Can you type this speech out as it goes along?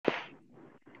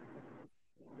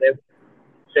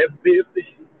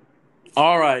750.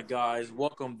 All right, guys,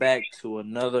 welcome back to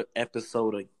another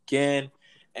episode again.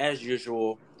 As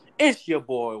usual, it's your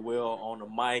boy Will on the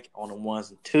mic, on the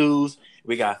ones and twos.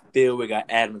 We got Phil, we got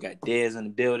Adam, we got Dez in the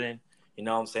building. You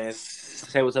know what I'm saying?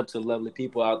 Say what's up to the lovely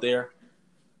people out there.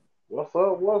 What's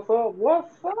up? What's up?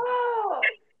 What's up?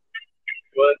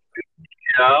 But,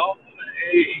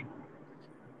 hey,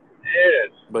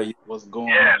 yes, But What's going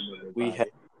yes. on, we have,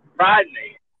 everybody?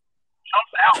 Friday, jump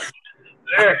out.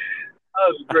 There. That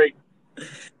was great.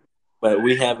 but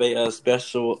we have a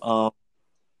special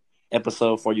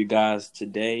episode for you guys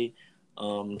today.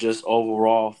 Just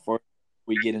overall, first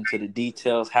we get into the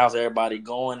details. How's everybody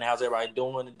going? How's everybody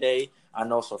doing today? I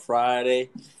know it's a Friday,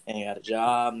 ain't got a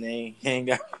job, and ain't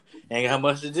got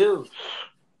much to do.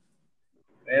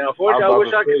 And I was unfortunately, I about wish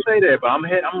to I could say, say that, but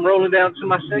I'm rolling down to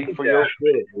my speak second for job.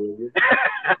 yourself, baby.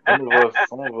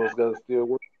 Some of us got to still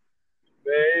work,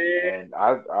 Man, and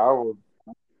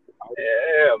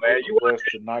yeah, I man. was You blessed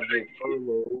to not get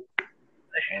furloughed,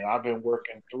 and I've been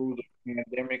working through the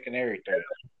pandemic and everything.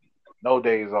 No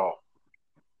days off,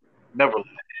 never.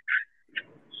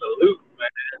 salute, man.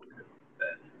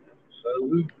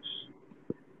 Salute.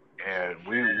 And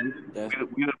we That's we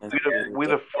we that's we the good. we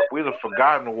the we the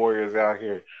forgotten warriors out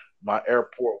here. My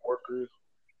airport workers,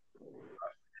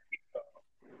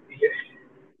 we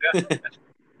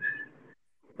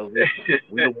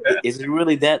the Is it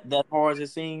really that hard as it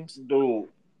seems? dude,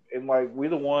 and like we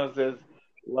the ones that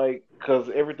like because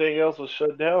everything else was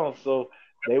shut down, so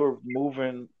they were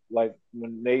moving like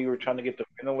when they were trying to get the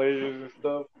ventilators and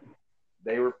stuff,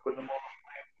 they were putting them on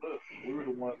the plane. Look, we were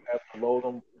the ones that had to load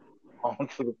them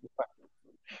onto the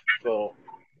plane, so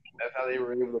that's how they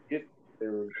were able to get. They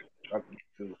were trying to get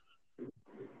to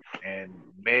and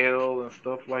mail and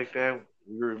stuff like that.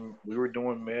 We were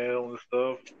doing mail and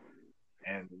stuff,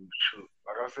 and shoot,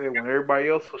 like I said, when everybody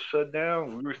else was shut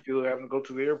down, we were still having to go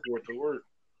to the airport to work.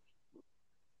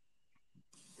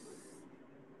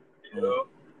 Mm.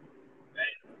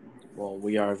 Well,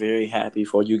 we are very happy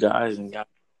for you guys and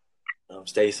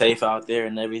stay safe out there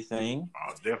and everything.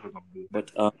 I definitely gonna do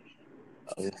But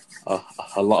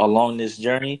along this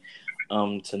journey,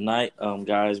 tonight,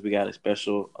 guys, we got a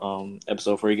special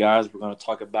episode for you guys. We're going to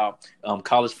talk about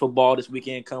college football this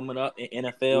weekend coming up in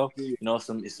NFL. that. You know,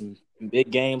 some big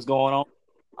games going on.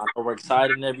 I know we're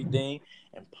excited and everything,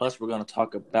 and plus we're going to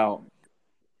talk about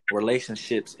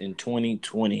relationships in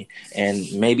 2020 and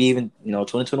maybe even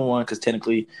 2021 because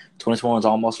technically 2021 is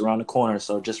almost around the corner.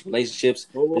 So just relationships.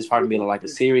 This is probably be like a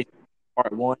series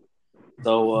part one.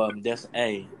 So that's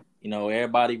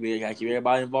everybody we gotta keep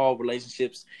everybody involved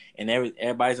relationships and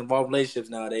everybody's involved in relationships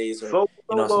nowadays or So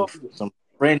some solo.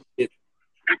 friendships,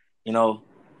 you know.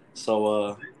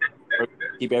 So we're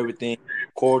gonna keep everything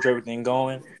cordial, everything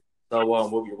going. So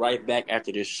we'll be right back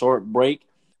after this short break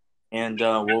and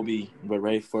we're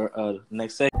ready for the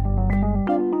next segment.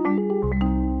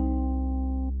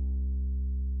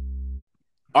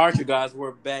 All right, you guys,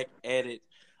 we're back at it.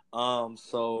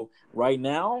 So right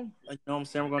now, what I'm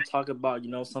saying, we're gonna talk about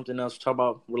something else. Talk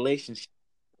about relationships.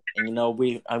 And I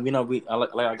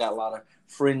got a lot of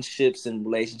friendships and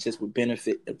relationships with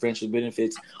friendship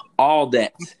benefits, all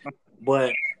that.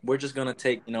 But we're just gonna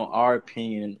take our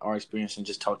opinion and our experience and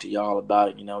just talk to y'all about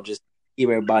it. Just keep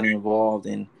everybody involved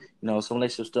and some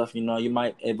relationship stuff. You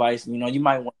might advise. You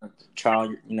might want to try.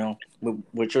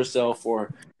 With yourself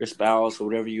or your spouse or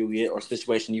whatever you get or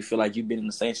situation you feel like you've been in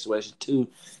the same situation too.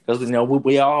 Because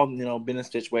we all been in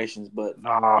situations, but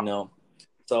Nah, you know.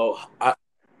 So I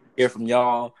hear from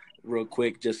y'all real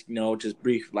quick, just just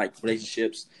brief like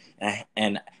relationships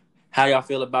and how y'all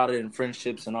feel about it and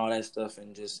friendships and all that stuff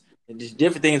and just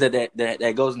different things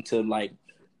that goes into like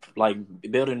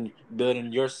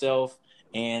building yourself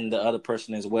and the other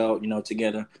person as well,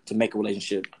 together to make a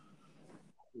relationship.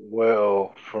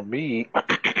 well, for me,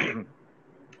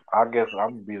 I guess I'm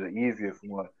gonna be the easiest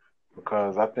one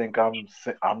because I think I'm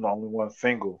the only one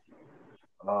single.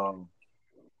 Um,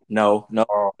 No, no,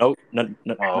 oh, no, no,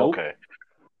 no, oh, nope. okay,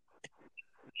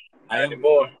 I Not am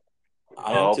anymore.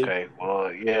 I am oh, too. okay.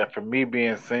 Well, yeah, for me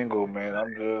being single, man,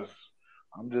 I'm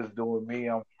just doing me.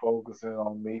 I'm focusing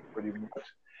on me pretty much,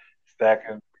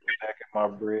 stacking my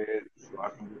bread so I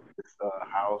can get this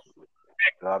house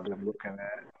that I've been looking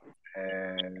at,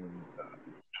 and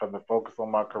trying to focus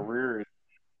on my career and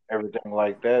everything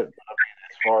like that.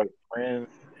 As far as friends,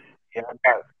 yeah, I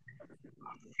got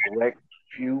select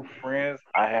few friends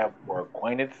I have for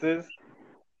acquaintances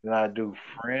than I do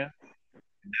friends.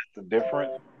 It's the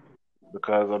difference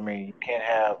because I mean you can't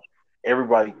have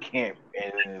everybody can't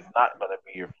and it's not gonna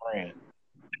be your friend.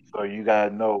 So you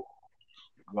gotta know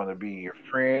who's gonna be your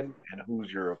friend and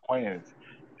who's your acquaintance.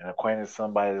 An acquaintance,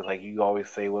 somebody like you always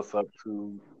say what's up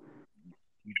to,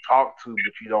 you talk to,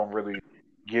 but you don't really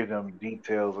give them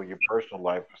details of your personal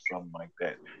life or something like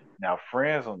that. Now,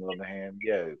 friends, on the other hand,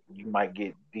 yeah, you might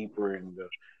get deeper into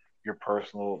your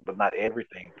personal, but not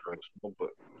everything personal, but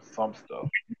some stuff.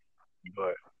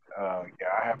 But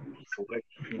yeah, I have select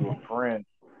few friends,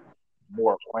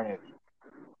 more acquaintances.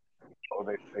 So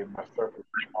they say my circle is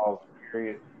small,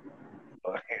 period.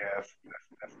 So yeah,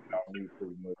 that's about me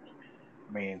pretty much.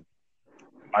 I mean,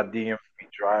 my DMs be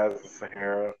dry as the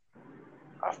Sahara.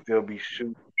 I still be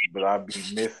shooting, but I be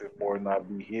missing more than I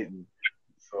be hitting.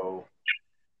 So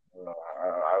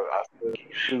I still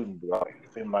keep shooting, but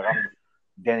it seems like I'm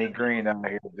Danny Green out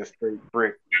here, just straight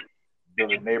brick,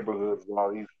 building neighborhoods while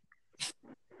he's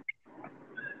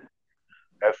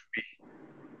that's me.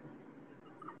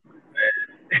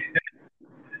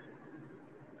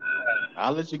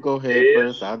 I'll let you go ahead It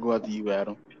first. is. I'll go after you,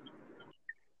 Adam.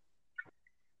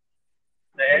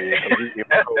 Oh yeah, because we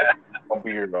get cold. Gonna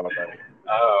be here all night.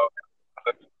 Oh,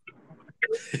 that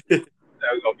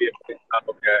was gonna be a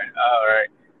okay. All right.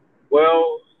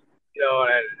 Well,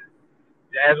 and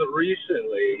as of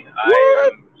recently, I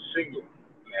What? am single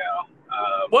now.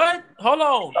 What? Hold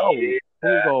on. Oh, here we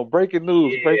Yeah, go. Breaking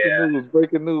news, breaking yeah, news,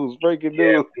 breaking news, breaking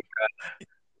yeah. news.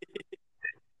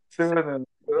 Turning.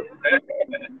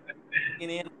 In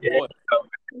Yeah, boy.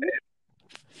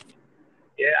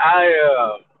 yeah.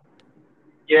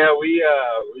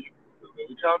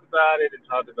 We talked about it and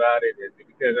talked about it, and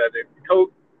because I think it was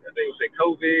say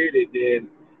COVID, and then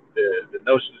the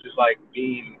notion of just like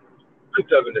being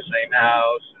cooped up in the same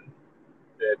house, and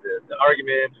the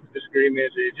arguments,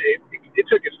 disagreements, it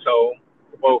took its toll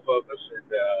for both of us, and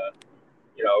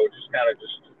just kind of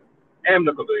just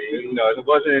amicably, it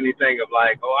wasn't anything of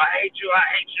like, oh, I hate you,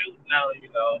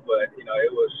 no, but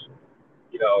it was,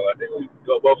 I think we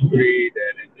both agreed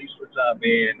that at least for the time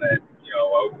being that,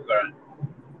 we're gonna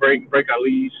break our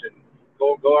lease and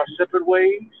go our separate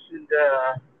ways, and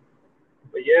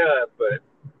but yeah, but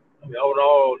I mean, all in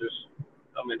all, just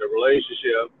I mean, the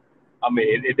relationship. I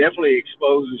mean, it definitely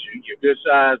exposes your good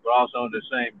sides, but also in the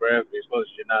same breath, it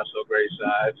exposes your not so great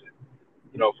sides. And,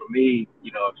 for me,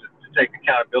 to take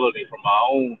accountability for my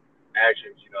own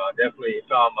actions, I definitely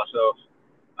found myself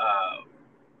uh,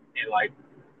 in like,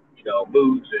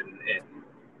 moods and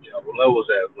levels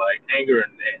of like anger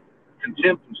and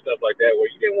contempt and stuff like that, where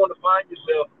you didn't want to find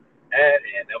yourself at.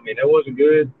 And I mean, that wasn't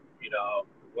good.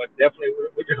 What definitely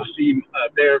we're gonna see a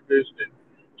therapist, and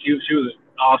she was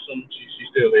awesome. She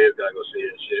still is. Gotta go see her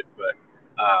and shit. But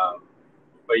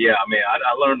yeah, I mean,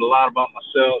 I learned a lot about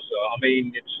myself. So I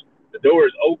mean, it's the door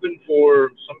is open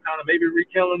for some kind of maybe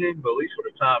rekindling, but at least for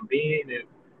the time being, and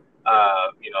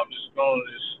I'm just going to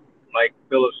just like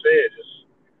Philip said, just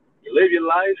you live your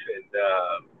life, and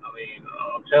I mean,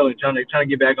 I'm telling you, trying to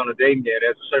get back on the dating game.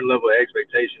 There's a certain level of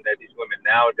expectation that these women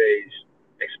nowadays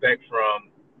expect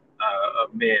from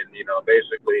of men.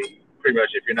 Basically, pretty much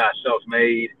if you're not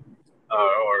self-made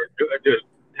or just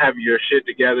have your shit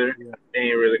together, Yeah, they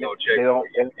ain't really gonna they check for don't.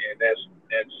 you, and that's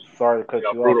Sorry to cut you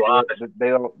off. brutal honest. They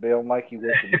don't like you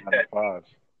working 9 to 5s.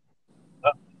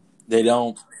 They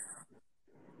don't.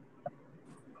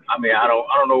 I mean, I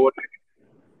don't know what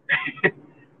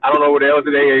I don't know what else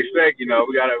they expect. We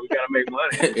gotta make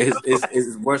money.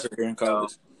 It's worse here in You know,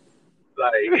 college.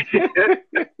 like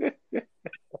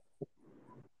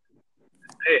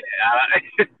I,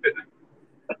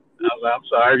 I'm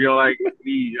sorry if you don't like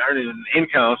me earning an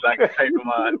income so I can pay for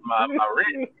my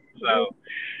rent. So,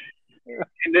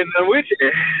 and then I'm with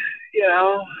you,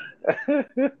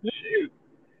 shoot.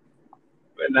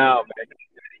 But now, man,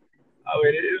 I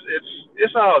mean,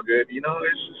 it's all good.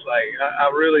 It's just like I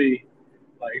really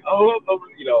like,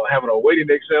 having a waiting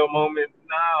to excel moment.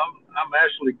 Nah, I'm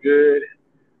actually good.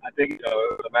 I think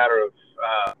it's a matter of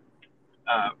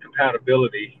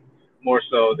compatibility more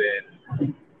so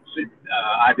than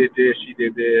I did this, she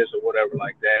did this, or whatever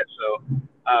like that. So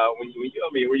when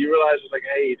you realize it's like,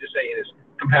 hey, this ain't as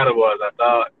compatible as I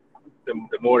thought,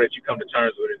 the more that you come to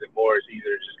terms with it, the more it's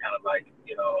easier to just kind of like,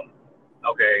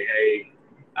 okay, hey,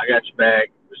 I got your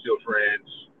back. We're still friends,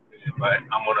 but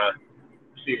I'm gonna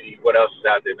see what else is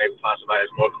out there. Maybe find somebody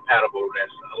that's more compatible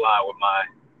that's aligned with my,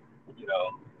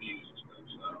 views and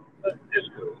stuff. So it's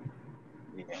cool.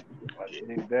 Yeah, I yeah.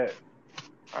 dig that.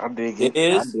 I dig It it.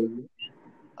 I is. dig it.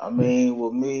 I mean,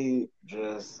 with me,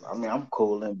 I'm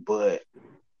cooling, but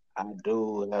I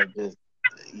do have this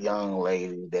young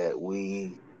lady that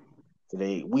we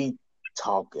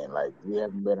talking like we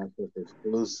haven't been ourselves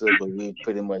exclusive, but we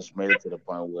pretty much made it to the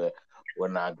point where we're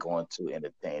not going to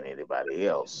entertain anybody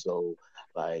else. So,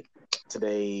 like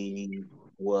today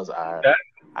was our That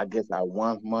I guess our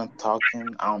 1 month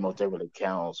talking. I don't know if that really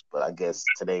counts, but I guess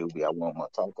today would be our 1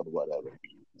 month talking or whatever.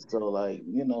 So like,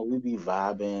 we be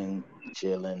vibing,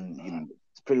 chilling.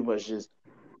 It's pretty much just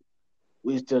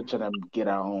we still trying to get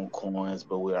our own coins,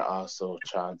 but we're also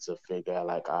trying to figure out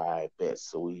like, all right, bet.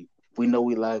 So we know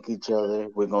we like each other.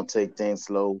 We're gonna take things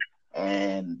slow,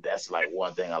 and that's like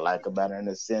one thing I like about her in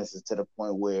a sense, is to the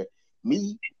point where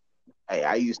me, hey,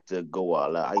 I used to go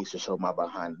all out. I used to show my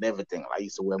behind and everything. I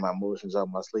used to wear my emotions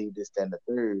on my sleeve, this, that, and the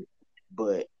third.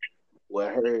 But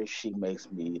with her, she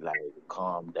makes me like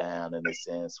calm down in a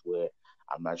sense where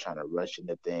I'm not trying to rush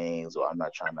into things, or I'm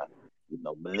not trying to,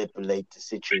 manipulate the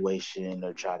situation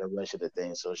or try to rush into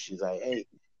things. So she's like, hey,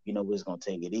 we're just gonna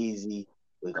take it easy.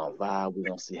 We're gonna vibe. We're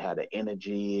gonna see how the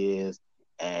energy is,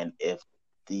 and if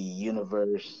the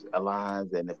universe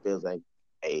aligns and it feels like,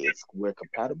 hey, we're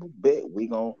compatible, bet we're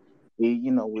gonna be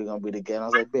together. I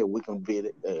was like, bet we can do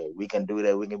that. We can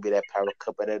be that power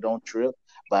couple that don't trip,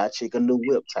 buy a chick a new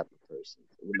whip type of person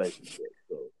relationship.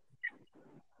 So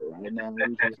right now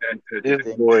we just take This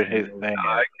things boy and his slow. thing.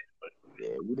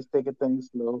 Yeah, we just take things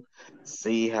slow,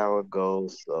 see how it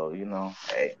goes. So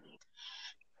hey,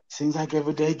 seems like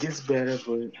every day gets better,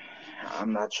 but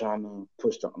I'm not trying to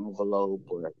push the envelope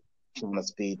or trying to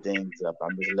speed things up.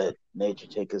 I'm just let nature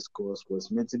take its course. What's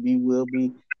meant to be will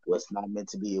be. What's not meant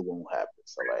to be, it won't happen.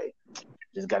 So like,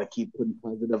 just gotta keep putting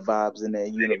positive vibes in that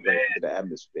universe, Amen. into the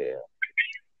atmosphere.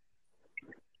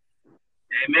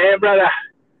 Amen, brother.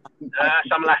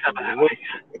 Something like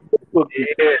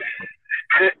Yeah.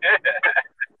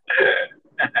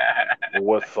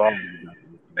 What song?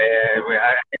 Man,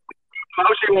 I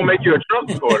hope she won't make you a Trump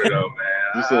supporter, though,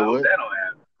 man. You I said hope what? that don't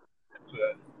happen.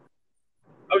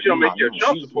 I hope she don't make you a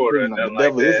Trump She's supporter or the nothing like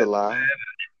devil is a that, lie. man.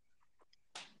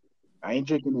 I ain't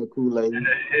drinking that Kool-Aid. Man,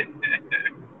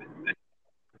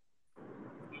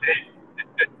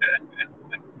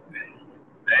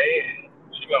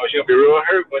 she gonna be real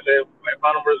hurt when the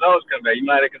final results come back. You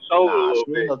might have consoled her a Nah, little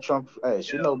she ain't bit, no Trump. Hey,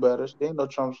 she you know know. better. She ain't no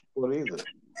Trump supporter either.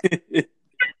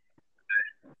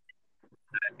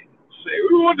 Say,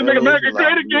 we want to make Devil is a America lie.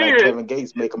 great You like again. Kevin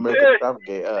Gates, make America Yeah.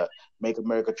 propagate. Make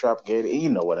America propagate. You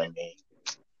know what I mean?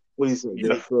 What do you say? Yes,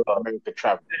 Make sir. America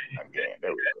propagate again.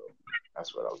 There we go.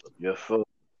 That's what I was looking Yes, sir.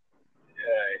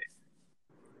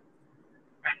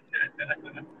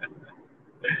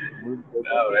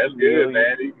 No, that's good, man.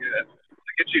 That's good.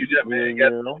 Look at you, Jeff, man. You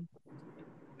got,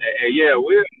 yeah,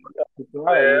 well,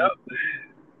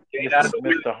 getting out of the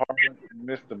wheel. Mr. Harvard,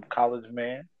 Mr. College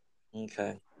Man.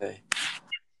 Okay.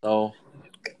 So,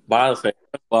 by the way,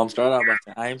 well, I'm starting out by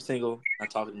saying I am single. Not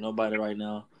talking to nobody right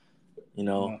now.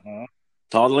 Mm-hmm.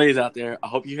 To all the ladies out there, I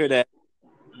hope you hear that.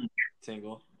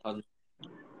 Single.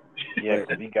 Yeah,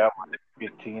 because he got like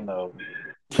 15 of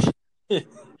them.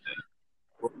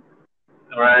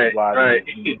 Right.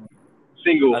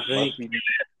 Single. I think.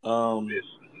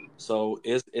 So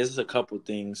it's a couple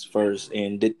things first,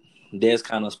 and Des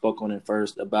kind of spoke on it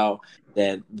first about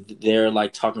that they're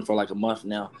like talking for like a month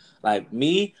now. Like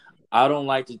me, I don't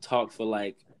like to talk for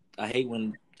like. I hate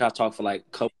when I talk for like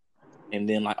a couple, and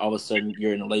then like all of a sudden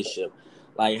you're in a relationship.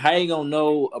 Like how you gonna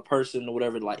know a person or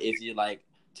whatever? Like if you like,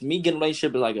 to me, getting a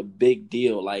relationship is like a big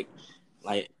deal. Like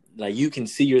you can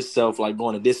see yourself like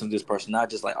going a distance with this person, not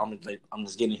just like I'm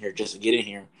just getting here just to get in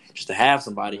here, just to have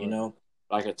somebody,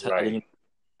 like Right.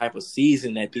 type of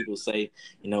season that people say,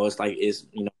 it's like it's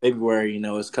February,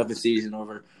 it's cuffing season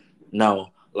over.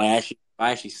 No, like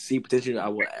I actually see potential. I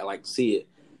would like to see it,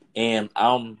 and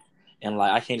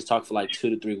like I can't just talk for like 2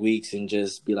 to 3 weeks and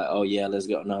just be like, oh yeah, let's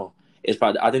go. No, it's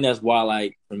probably I think that's why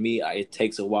like for me it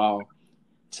takes a while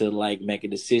to like make a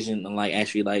decision and like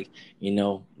actually like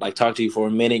like talk to you for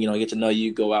a minute, get to know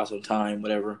you, go out some time,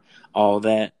 whatever, all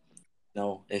that.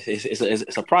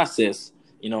 It's a process.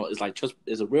 It's like just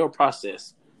it's a real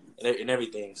process and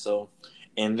everything. So,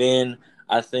 and then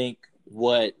I think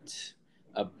what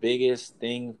a biggest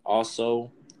thing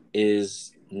also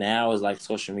is now is like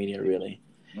social media. Really,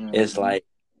 it's like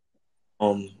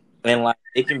and like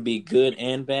it can be good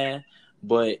and bad,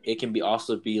 but it can be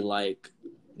also be like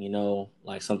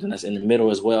like something that's in the middle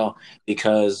as well,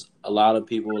 because a lot of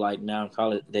people like now in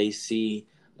college they see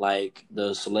like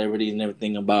the celebrities and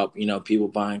everything about people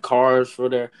buying cars for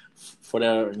their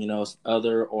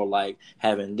other, or like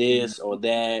having this or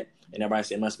that, and everybody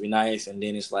say it must be nice, and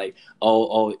then it's like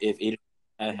oh if it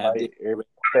have this, Like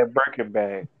that Birkin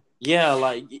bag.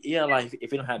 like if you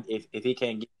don't have if he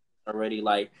can't get it already,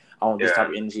 like I want this type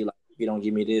of energy, like if you don't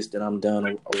give me this then I'm done,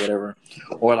 or whatever,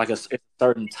 or like a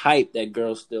certain type that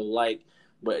girls still like,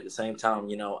 but at the same time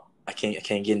I can't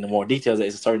get into more details.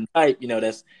 It's a certain type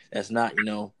that's not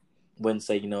wouldn't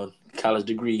say, college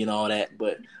degree and all that,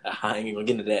 but I ain't even gonna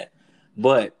get into that.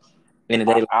 But in the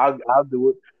day, I'll do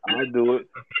it. I'll do it.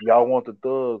 Y'all want the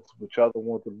thugs, but y'all don't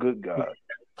want the good guys.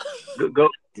 Go,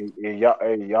 And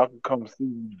y'all can come see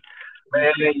me.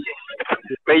 man.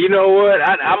 Man, you know what?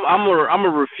 I'm a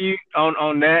refute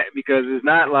on that because it's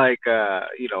not like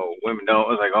women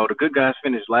don't. It's like, oh, the good guys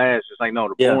finish last. It's like, no,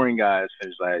 the yeah, boring guys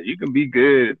finish last. You can be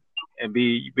good and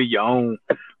be your own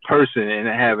person and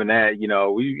having that.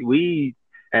 We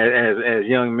as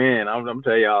young men, I'm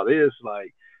telling y'all this,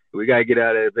 like, we gotta get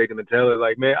out of that victim mentality.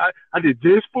 Like, man, I did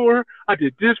this for her. I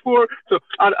did this for her, so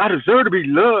I deserve to be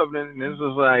loved. And this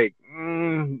was like,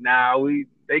 nah,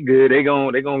 they good. They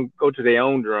gonna go to their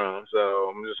own drum.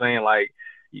 So I'm just saying, like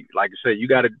I said, you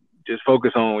gotta just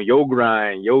focus on your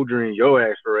grind, your dream, your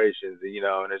aspirations.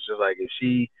 And it's just like if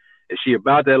she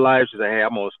about that life, she's like, hey,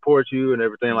 I'm gonna support you and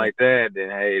everything like that. Then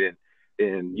hey,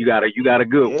 then you got a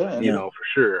good one, yeah, for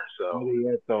sure. So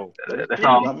that's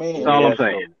all. I mean, That's all I'm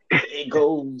saying. it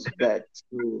goes back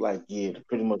to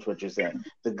pretty much what you're saying.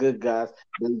 The good guys,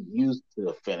 they used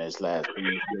to finish last,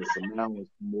 so now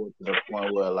it's more to the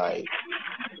point where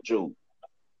shoot,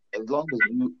 as long as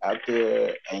you out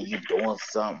there and you doing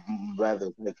something, rather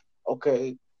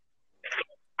okay,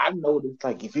 I noticed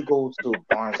if you go to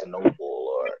Barnes and Noble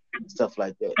or stuff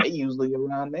like that, they usually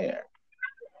around there.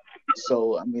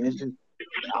 So I mean, it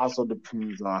also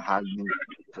depends on how you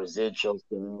present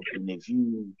yourself, and if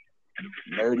you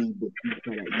nerdy, but you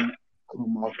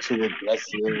come off too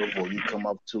aggressive, or you come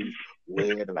up too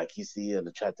weird, like you see an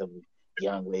attractive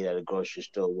young lady at a grocery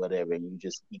store, or whatever, and you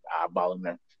just keep eyeballing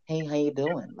her. Hey, how you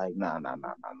doing? Like, nah.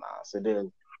 So there's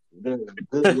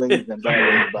good ways and bad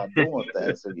ways about doing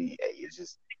things. So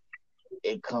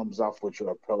it comes off with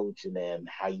your approach and then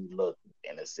how you look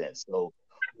in a sense. So,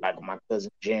 like my cousin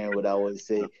Jan would always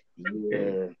say,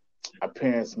 your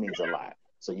appearance means a lot.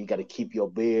 So you got to keep your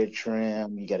beard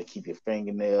trim. You got to keep your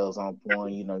fingernails on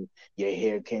point. Your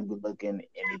hair can't be looking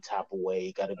any type of way.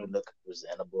 You got to be looking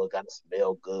presentable. Got to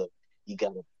smell good. You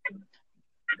got to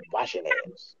wash your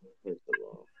ass first of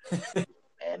all,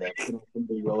 and then put on some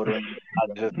deodorant. I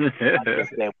just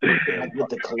said With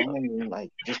the cologne,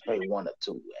 just spray one or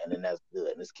two, and then that's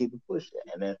good. Let's keep it pushing,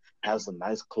 and then have some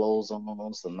nice clothes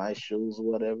on, some nice shoes, or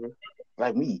whatever.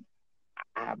 Like me,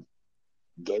 I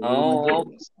gave away my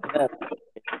Jordans.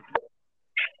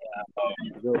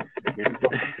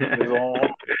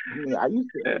 I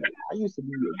used to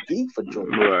be a geek for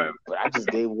Jordan, Right. but I just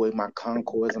gave away my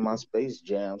Concords and my Space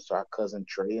Jams to our cousin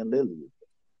Trey and Lily.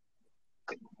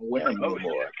 I don't wear them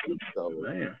anymore, so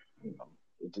Man.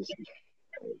 it just.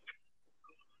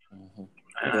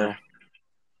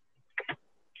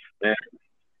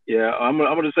 Yeah, I'm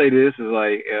gonna say this is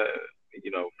like,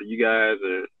 for you guys,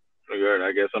 or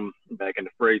I guess I'm back in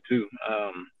the fray too.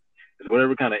 Is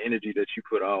whatever kind of energy that you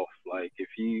put off. Like if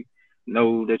you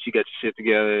know that you got your shit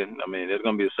together, I mean, there's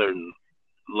gonna be a certain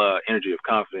energy of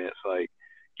confidence. Like,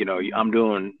 I'm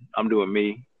doing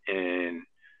me, and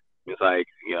it's like,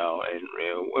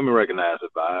 and women recognize the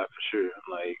vibe for sure.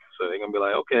 Like, so they're gonna be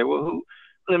like, okay, well,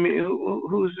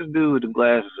 who's this dude with the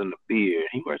glasses and the beard?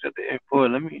 He works at the airport.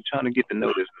 Let me trying to get to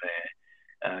know this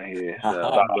man out here.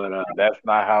 So, but that's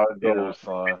not how it goes,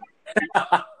 son.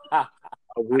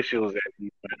 I wish it was that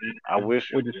deep. I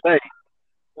wish. What'd you say?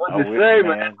 What'd you say,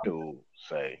 man? Dude,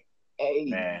 say, hey,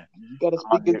 man. You gotta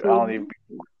speak it to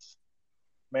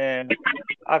man,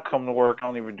 I come to work. I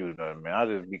don't even do nothing, man. I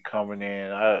just be coming in.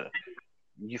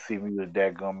 You see me with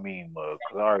that gum mean mug,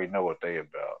 cause I already know what they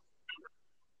about.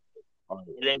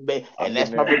 And that's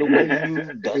probably the way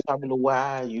you. That's probably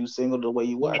why you single the way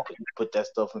you are. Cause you put that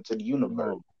stuff into the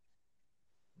universe.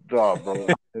 Dog, bro.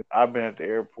 I've been at the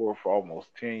airport for almost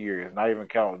 10 years, not even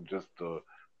counting just the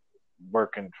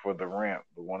working for the ramp.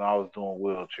 But when I was doing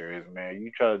wheelchairs, man,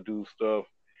 you try to do stuff.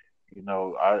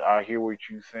 I hear what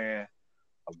you saying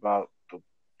about the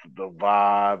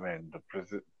vibe and the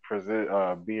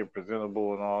being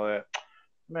presentable and all that.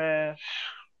 Man,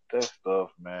 that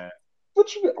stuff, man.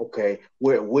 What you okay?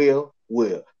 Will.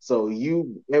 So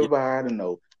everybody ought to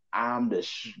know I'm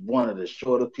one of the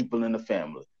shorter people in the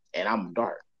family, and I'm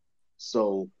dark.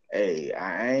 So hey,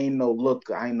 I ain't no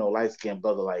light skinned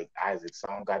brother like Isaac. So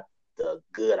I don't got the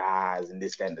good eyes and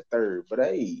this, that, and the third. But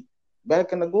hey,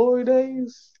 back in the glory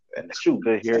days, and shoot,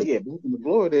 back in the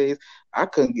glory days, I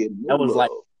couldn't get no love. That was like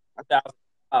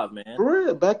 2005, man. For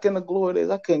real, back in the glory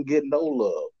days, I couldn't get no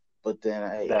love. But then,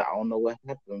 I don't know what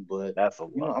happened, but that's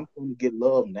I'm trying to get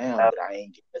love now, but I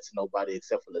ain't getting it to nobody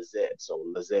except for Lizette. So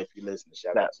Lizette, if you listen,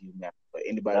 shout out to you now. But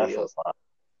anybody else,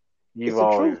 you've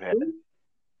always had.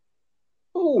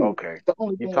 Ooh, okay. The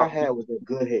only thing I had was that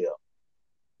good hair.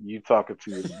 You talking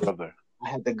to your brother? I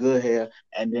have the good hair,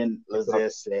 and then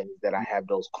Lizette says that I have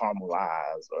those caramel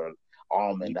eyes or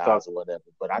almond eyes or whatever.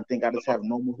 But I think I just have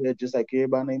normal hair, just like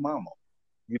everybody named Mama.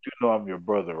 You do know I'm your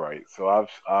brother, right? So I've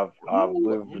lived I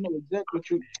with know exactly what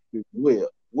you will.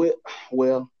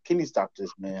 Well, can you stop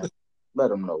this, man?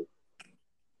 Let him know.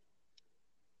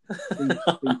 See,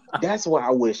 that's why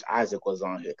I wish Isaac was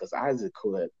on here, because Isaac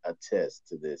could attest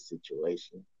to this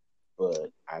situation.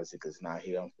 But Isaac is not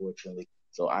here, unfortunately.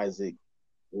 So Isaac,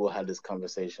 we'll have this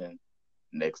conversation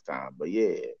next time. But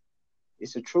yeah,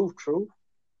 it's the truth.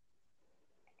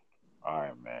 all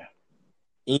right, man.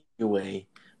 Anyway,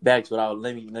 back to what I was.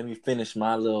 Let me finish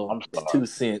my little I'm sorry. 2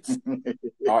 cents.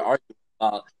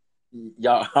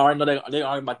 Y'all already know they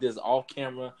arguing about this off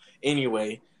camera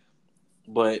anyway.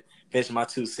 But finishing my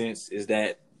 2 cents is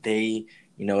that they,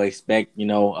 expect,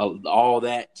 all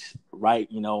that right,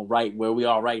 right where we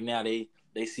are right now. They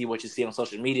see what you see on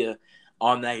social media,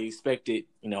 on that you expect it,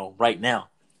 right now,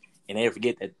 and they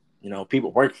forget that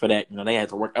people work for that. They had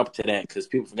to work up to that, because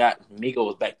people forgot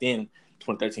Migos back then,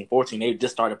 2013, 14, they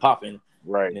just started popping,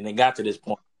 right, and then they got to this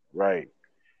point. Right.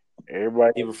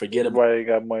 Everybody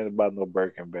got money to buy no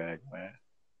Birkin bag, man.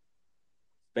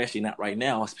 Especially not right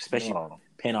now, especially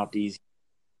paying off these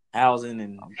housing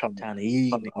and trying to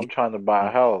eat. I'm trying to buy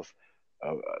a house.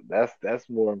 That's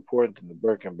more important than the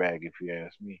Birkin bag, if you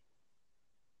ask me.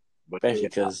 But especially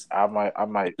because I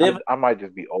might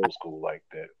just be old school like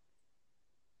that.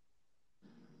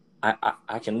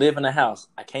 I can live in a house.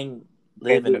 I can't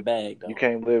live in a bag, though. You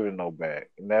can't live in no bag,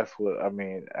 and that's what I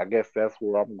mean. I guess that's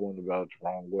where I'm going about it the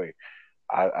wrong way.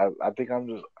 I think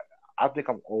I'm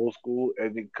old school,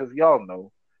 and because y'all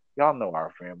know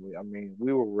our family. I mean,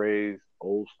 we were raised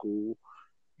old school,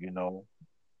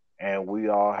 and we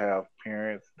all have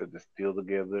parents that are still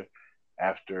together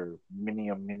after many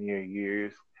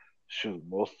years. Shoot,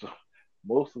 most of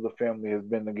the family has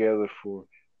been together for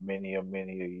many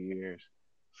years.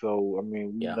 So I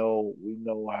mean, we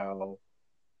know how.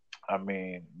 I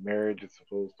mean, marriage is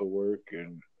supposed to work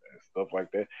and stuff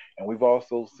like that. And we've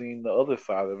also seen the other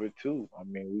side of it too. I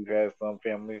mean, we've had some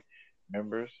family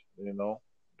members,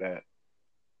 that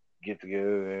get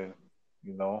together and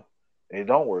they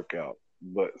don't work out.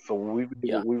 But so we've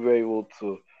able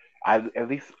to. At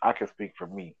least I can speak for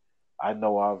me. I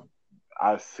know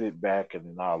I sit back and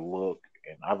then I look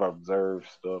and I've observed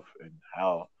stuff and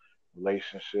how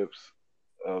relationships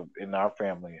in our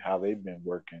family, how they've been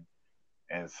working.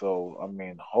 And so, I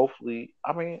mean, hopefully,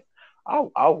 I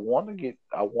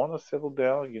want to settle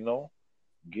down,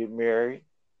 get married,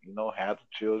 have the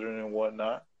children and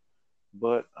whatnot.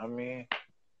 But I mean,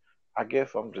 I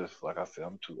guess I'm just like I said,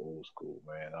 I'm too old school,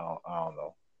 man. I don't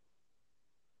know.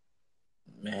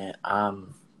 Man,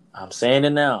 I'm saying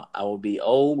it now. I will be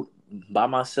old by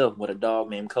myself with a dog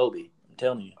named Kobe. I'm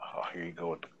telling you. Oh, here you go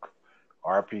with the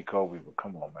RP Kobe. But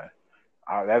come on, man.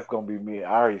 That's gonna be me.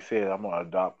 I already said I'm gonna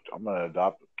adopt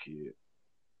a kid,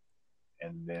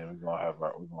 and then we're gonna have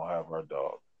our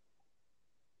dog.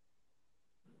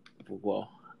 Well,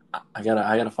 I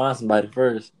gotta find somebody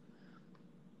first.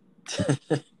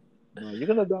 No, you're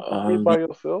gonna adopt a kid by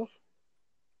yourself.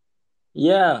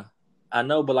 Yeah, I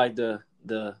know, but like the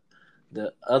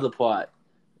other part,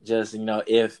 just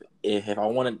if I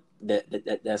wanted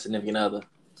that significant other,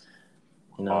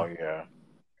 Oh yeah.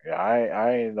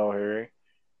 I ain't no Harry.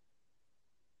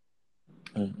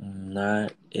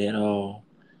 Not at all.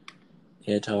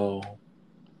 At all.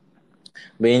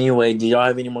 But anyway, do y'all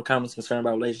have any more comments concerned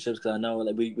about relationships? Because I know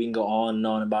we can go on and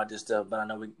on about this stuff, but I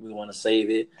know we want to save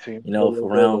it, for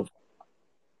round.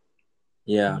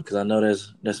 Yeah, because I know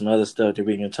there's some other stuff that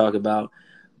we can talk about.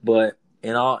 But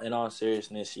in all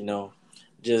seriousness,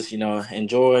 just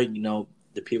enjoy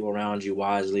the people around you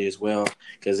wisely as well,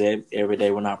 because every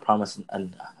day we're not promising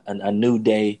a new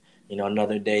day,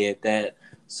 another day at that.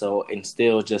 So, and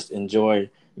still just enjoy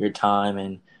your time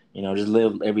and just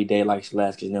live every day like it's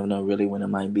last, because you never know really when it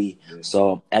might be. Yeah.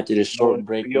 So after this short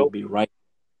break, we'll be right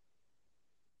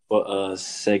for a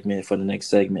segment for the next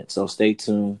segment. So stay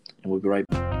tuned, and we'll be right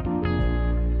back.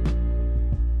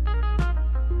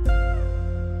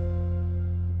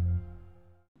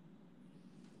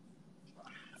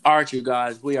 All right, you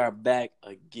guys, we are back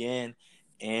again,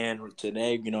 and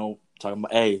today, talking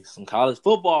about some college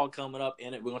football coming up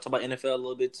in it. We're gonna talk about NFL a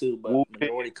little bit too, but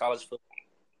majority college football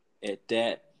at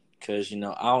that, because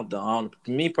I don't.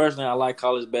 Me personally, I like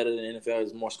college better than NFL.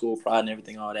 There's more school pride and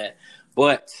everything, all that.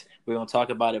 But we're gonna talk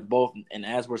about it both. And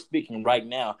as we're speaking right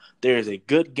now, there is a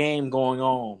good game going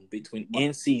on between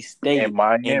NC State and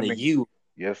the U.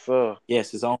 Yes, sir.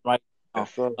 Yes, it's on right now.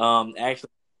 Yes, sir. Actually,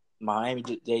 Miami,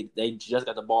 they just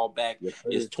got the ball back. Yes,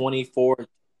 it's 24.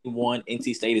 21.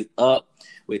 NC State is up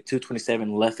with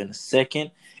 2:27 left in the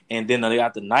second. And then they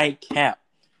got the nightcap.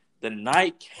 The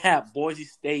nightcap, Boise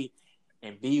State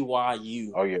and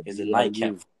BYU Oh yeah, is the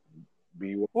nightcap.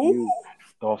 BYU. Ooh.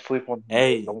 Don't sleep on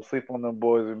them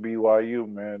boys in BYU,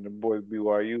 man. The boys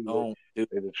BYU, they're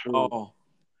the truth. Oh.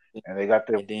 And they got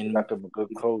them then, a good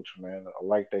coach, man. I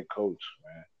like that coach,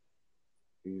 man.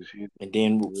 And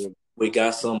then we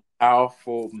got some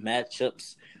powerful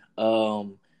matchups,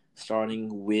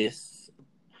 starting with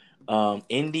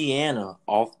Indiana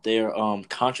off their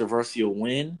controversial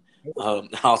win.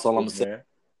 That's all I'm gonna say.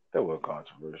 That was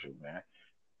controversial, man.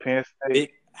 Penn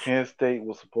State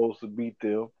was supposed to beat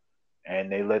them,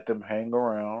 and they let them hang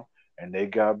around, and they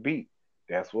got beat.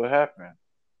 That's what happened.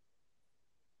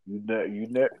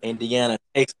 Indiana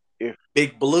takes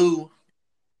Big Blue,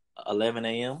 11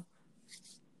 a.m.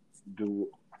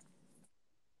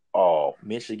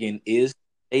 Michigan is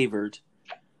favored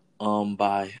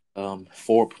by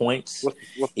 4 points,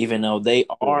 even though they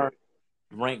are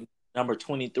ranked number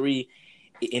 23.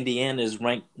 Indiana is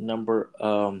ranked number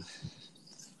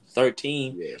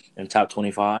 13 in top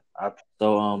 25.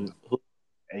 So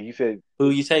and you said who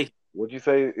you take? What'd you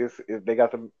say? Is they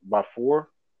got them by 4?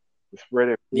 The spread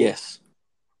at 4?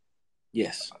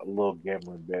 Yes. A little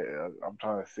gambling bet. I'm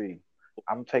trying to see.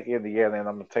 I'm taking Indiana, and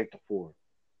I'm gonna take the 4.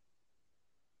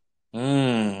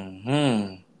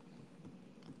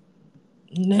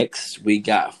 Next, we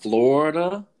got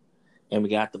Florida, and we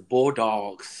got the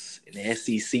Bulldogs in the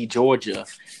SEC. Georgia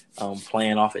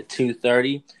playing off at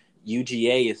 2:30.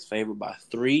 UGA is favored by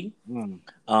 3.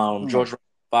 Georgia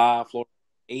 5, Florida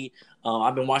 8.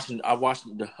 I watched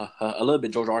a little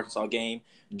bit Georgia Arkansas game.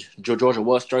 Georgia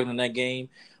was struggling in that game,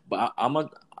 but I'm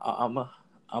gonna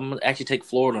actually take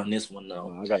Florida on this one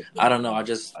though. I don't know. I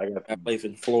play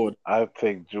for Florida. I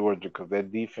take Georgia because that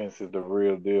defense is the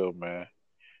real deal, man.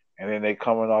 And then they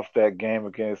coming off that game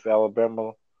against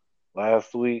Alabama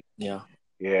last week. Yeah,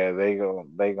 they gonna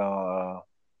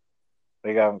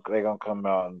come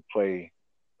out and play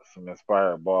some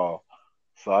inspired ball.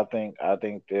 So I think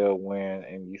they'll win.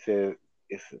 And you said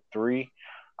it's a 3.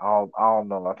 I don't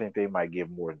know. I think they might get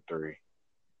more than 3.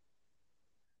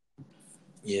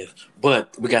 Yeah,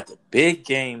 but we got the big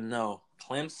game though.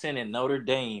 Clemson and Notre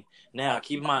Dame. Now,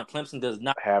 keep in mind, Clemson does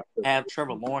not have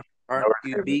Trevor Lawrence,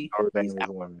 QB. He's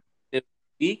out this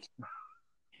week.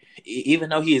 Even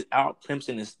though he is out,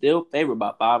 Clemson is still favored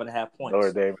by 5.5 points.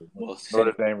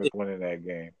 Notre Dame is winning that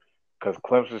game because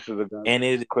Clemson should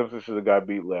have got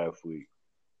beat last week.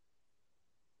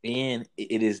 And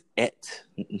it is at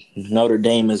Notre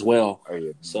Dame as well. Oh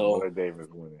yeah, so Notre Dame is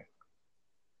winning.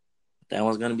 That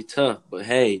one's going to be tough. But,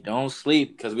 hey, don't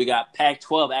sleep because we got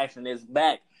Pac-12 action is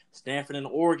back. Stanford and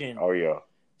Oregon. Oh, yeah.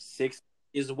 6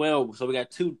 as well. So we got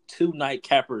two night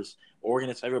cappers. Oregon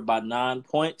is favored by 9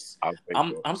 points.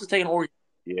 I'm just taking Oregon.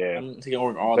 Yeah. I'm taking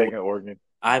Oregon all the way. Oregon.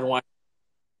 I haven't watched.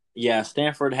 Yeah,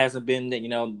 Stanford hasn't been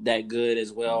that good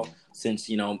as well since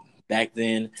back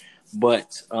then.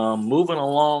 But moving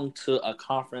along to a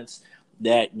conference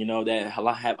that that a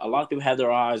lot of people have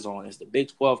their eyes on is the Big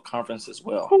 12 conference as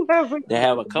well. They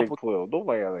have a couple. Big 12.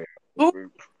 Nobody out there.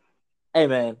 Hey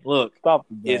man, look. Stop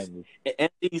the madness.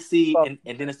 It's SEC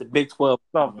and then it's the Big 12.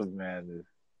 Stop the madness.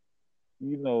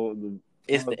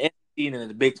 It's the SEC and then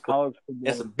the Big 12.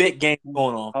 It's a big game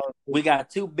going on. We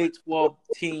got 2 Big 12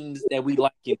 teams that we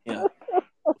like in here.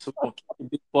 So we're gonna keep the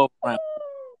Big 12 around.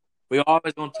 We're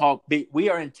always gonna talk big. We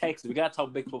are in Texas. We gotta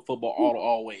talk Big 12 football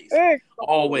always.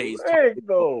 Always.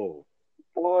 No.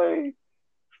 Boy,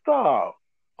 stop.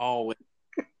 Always.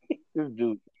 This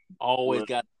dude. Always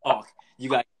got to talk. You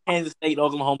got Kansas State,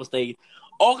 Oklahoma State.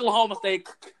 Oklahoma State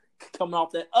coming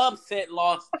off that upset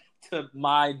loss to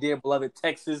my dear beloved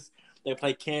Texas. They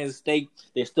play Kansas State.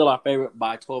 They're still our favorite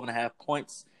by 12.5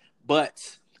 points.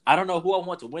 But I don't know who I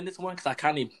want to win this one because I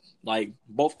kind of like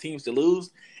both teams to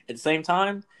lose at the same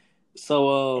time.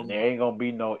 So and there ain't gonna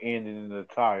be no ending in the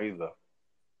tie either.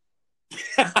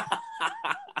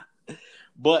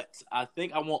 But I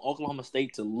think I want Oklahoma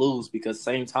State to lose because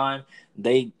same time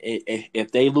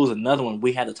if they lose another one,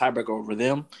 we had the tiebreaker over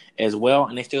them as well,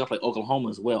 and they still play Oklahoma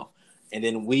as well. And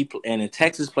then in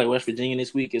Texas play West Virginia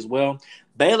this week as well.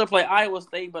 Baylor play Iowa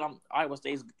State, but Iowa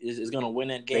State is going to win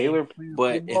that game. Baylor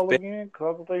playing football again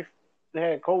because they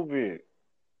had COVID.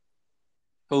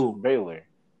 Who? Baylor.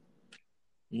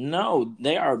 No,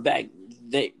 they are back.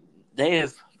 They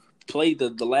have played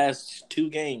the last 2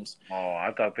 games. Oh,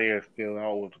 I thought they were still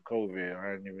out with the COVID.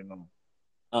 I didn't even know.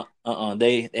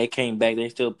 They came back. They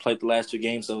still played the last 2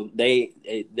 games. So they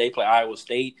play Iowa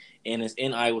State, and it's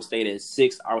in Iowa State at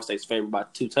 6. Iowa State's favored by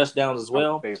 2 touchdowns as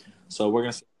well. So we're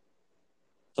gonna see.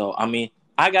 So I mean,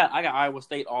 I got Iowa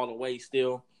State all the way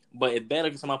still, but if Baylor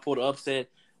can somehow pull the upset,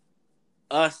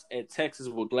 us at Texas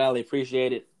will gladly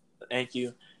appreciate it. Thank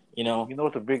you. You know, You know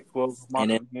what the Big 12 and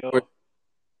then reminds me of?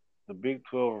 The Big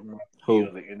 12 reminds me who?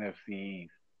 of the NFC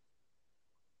East.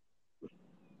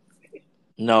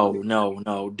 No.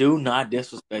 Do not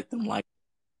disrespect them like.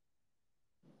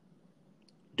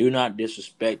 Do not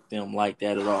disrespect them like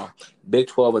that at all. Big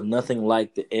 12 is nothing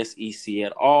like the SEC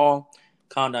at all.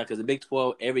 Calm down, because the Big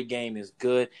 12, every game is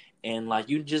good, and like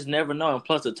you just never know. And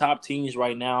plus, the top teams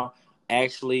right now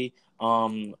actually are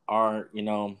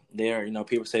they're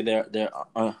people say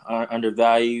are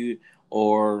undervalued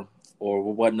or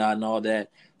whatnot and all that.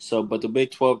 So, but the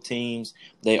Big 12 teams,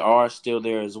 they are still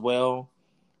there as well.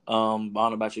 I don't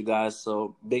know about you guys.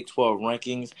 So Big 12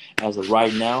 rankings as of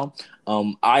right now,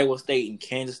 Iowa State and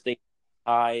Kansas State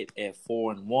tied at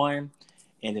 4-1,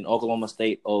 and then Oklahoma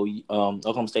State is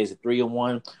at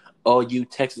 3-1. OU,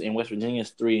 Texas, and West Virginia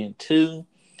is 3-2.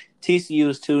 TCU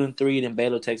is 2-3. Then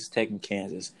Baylor, Texas Tech, and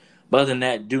Kansas. But other than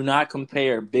that, do not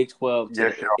compare Big 12 to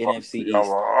Yes, the y'all, NFC y'all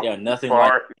East. are. Yeah, nothing like.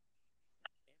 Sorry.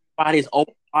 Everybody's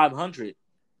over 500.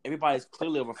 Everybody's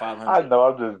clearly over I 500. know,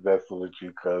 I'm just messing with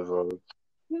you, cuz.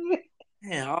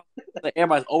 Yeah,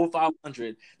 everybody's over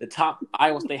 500. The top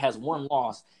Iowa State has one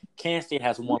loss. Kansas State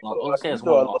has one loss. Oklahoma State has I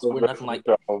one loss. love We're nothing messing like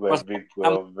with y'all on first that of all,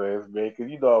 Big 12, man,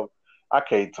 because I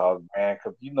can't talk, man,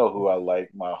 because you know who I like,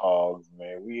 my hogs,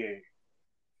 man. We ain't.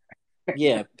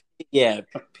 yeah.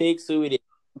 Pig Suey,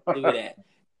 look at that.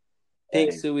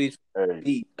 Pig Hey, Suey hey.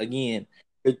 beat again.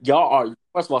 Y'all are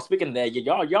first of all. Speaking of that,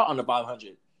 y'all under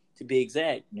 500 to be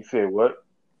exact. You said what?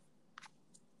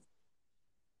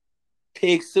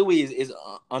 Pig Suey is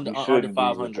under You under shouldn't be,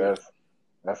 but 500.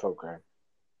 that's okay.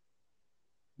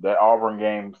 That Auburn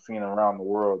game seen around the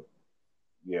world,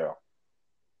 yeah.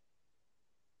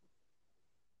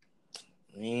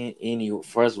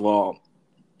 First of all,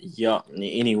 yeah.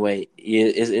 Anyway,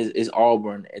 it's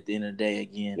Auburn at the end of the day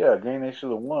again. Yeah, a game they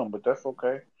should have won, but that's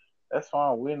okay. That's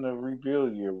fine. We're in the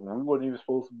rebuild year. We wasn't even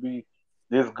supposed to be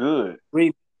this good.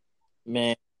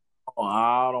 Man,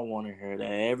 I don't want to hear that.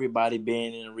 Everybody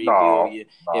being in a rebuild No, year.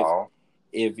 no,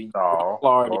 If no,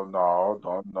 Florida, no,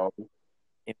 don't, no.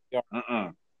 if y'all,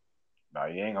 No,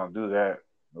 you ain't gonna do that.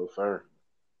 No, sir.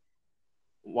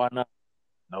 why not?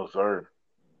 No, sir.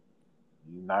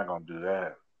 You're not gonna do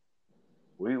that.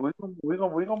 We gonna be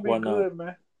Why not? good,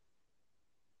 man.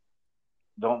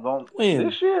 Don't When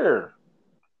this year.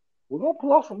 We're gonna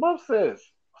pull off some upsets.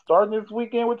 Starting this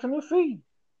weekend with Tennessee.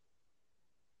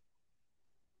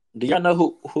 do y'all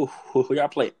know who y'all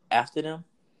play after them?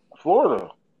 Florida.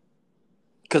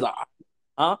 Cause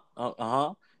and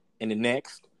the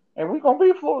next. And we gonna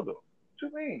beat Florida. What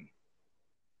you mean?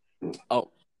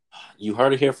 Oh, you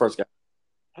heard it here first, guys.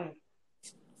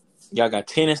 Y'all got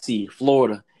Tennessee,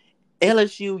 Florida,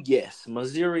 LSU, yes,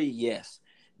 Missouri, yes.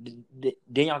 Then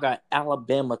y'all got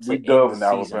Alabama We to end the dubbing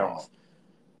season Alabama. off.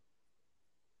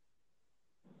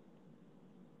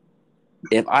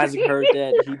 If Isaac heard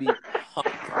that, he'd be. I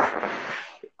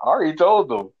already told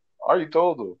them.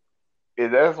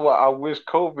 And that's why I wish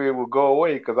COVID would go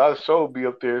away, because I sure be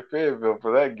up there in Fayetteville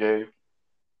for that game.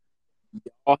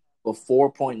 Y'all have a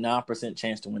 4.9%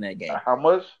 chance to win that game. How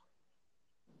much?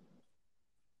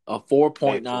 A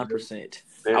 4.9%.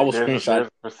 Hey, I will there's screenshot.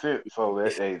 a percent, so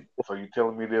so you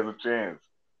telling me there's a chance?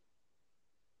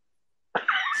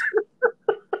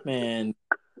 Man,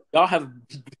 y'all have a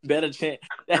better chance.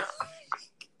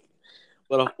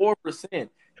 But a 4%,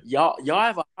 y'all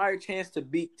have a higher chance to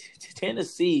beat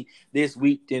Tennessee this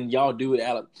week than y'all do at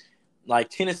Alabama. Like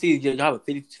Tennessee, y'all have a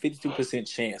 52%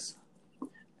 chance.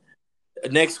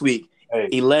 Next week,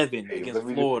 11 against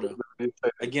Florida,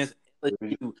 against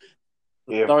LSU,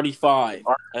 35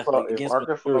 if against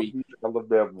Arkansas Missouri. beats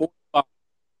Alabama,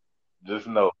 just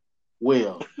know.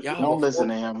 Will, don't listen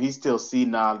to him. He's still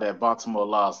seeing all that Baltimore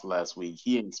lost last week.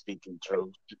 He ain't speaking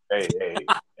truth.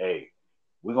 Hey.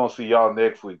 We're gonna see y'all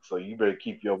next week, so you better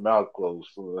keep your mouth closed,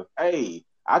 son. Hey,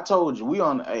 I told you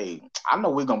I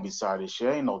know we're gonna be sorry this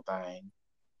year. Ain't no thing.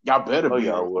 Y'all better be.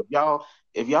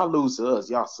 If y'all lose to us,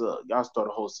 y'all suck. Y'all start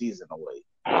the whole season away.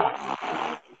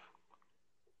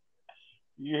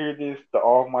 You hear this? The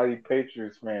almighty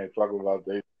Patriots fan talking about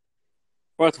this.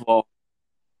 First of all,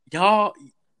 y'all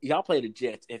play the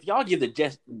Jets. If y'all give the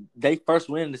Jets they first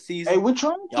win in the season, hey, we're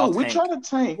trying to. We're trying to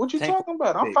tank. What you talking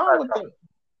about? I'm fine with that.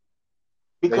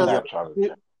 Because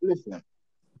listen,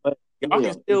 but y'all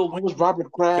can still win. If I was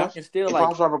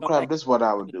Robert Kraft, this is what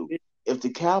I would do. If the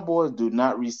Cowboys do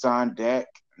not re-sign Dak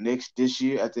this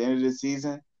year at the end of the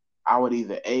season, I would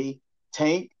either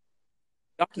tank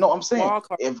Y'all can No, I'm saying wild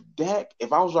card.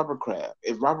 if I was Robert Kraft,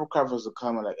 if Robert Kraft was to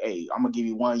come and like, hey, I'm gonna give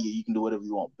you 1 year, you can do whatever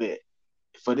you want. Bet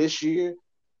for this year,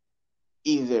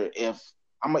 if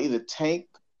I'm gonna either tank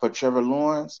for Trevor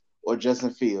Lawrence or Justin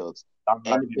Fields, I'm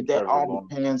not and getting that Trevor all Lawrence.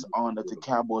 depends on if the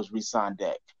Cowboys re-sign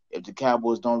Dak. If the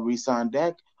Cowboys don't re-sign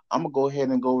Dak, I'm gonna go ahead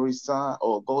and go re-sign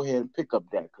or go ahead and pick up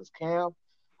Dak because Cam.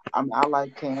 I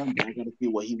like Cam, but I gotta see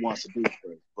what he wants to do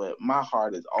first. But my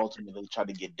heart is ultimately try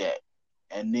to get Dak,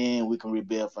 and then we can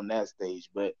rebuild from that stage.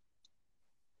 But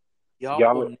Y'all will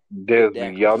Y'all, never get Desmond,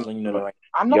 Dak. I'm just letting you know that right.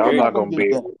 I know we're y'all Very not not gonna gonna be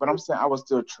get Dak. able. But I'm saying I would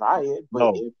still try it. But No,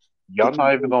 if the y'all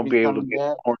not even Cowboys gonna be able to re-sign get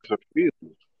Dak, Lawrence or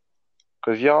Fields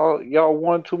because y'all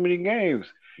won too many games.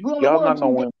 we only Y'all won not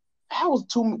gonna two. win. How was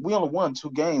two? We only won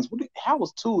 2 games. How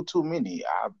was too many?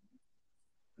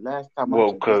 Last time I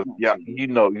Well, checked, it's because not yeah, two. you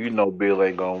know, Bill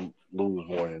ain't gonna lose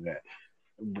more than that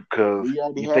because We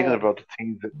already you're thinking have about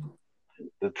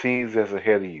the teams that's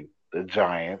ahead of you: the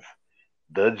Giants,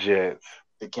 the Jets,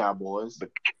 the Cowboys. the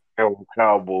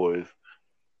Cowboys.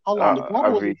 Hold on, the I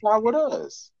Cowboys are mean, tied with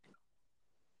us.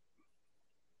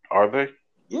 are they?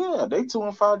 Yeah, they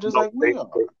 2-5 just No, like we are.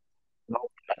 no.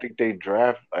 I think they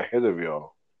draft ahead of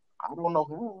y'all. I don't know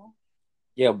how.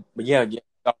 Yeah, but yeah. Y'all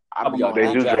I don't probably know y'all They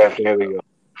they do how. draft draft ahead of y'all.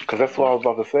 Because that's what I was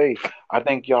about to say. I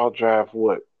think y'all draft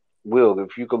what? Will,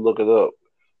 if you could look it up.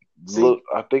 See, Look,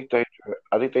 I think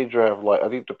they draft like I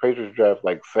think the Patriots draft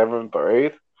like seventh or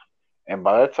eighth, and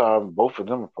by that time both of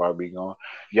them will probably be gone.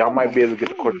 Y'all hold might on. be able to get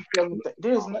the How is quarterback. the seventh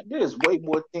thing? There's way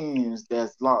more teams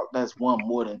that's won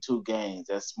more than 2 games.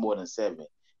 That's more than seven.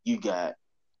 You got.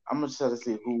 I'm gonna try to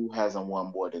see who hasn't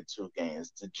won more than 2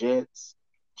 games. The Jets,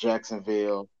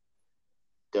 Jacksonville,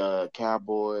 the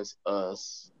Cowboys,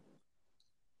 us,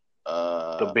 The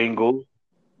uh, Bengals.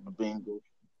 the Bengals.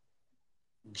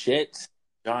 Jets,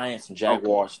 Giants, and Okay,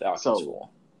 Jaguars, Falcons so for.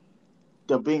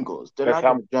 the Bengals, they're That's not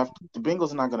how. going to draft. The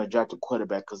Bengals are not going to draft a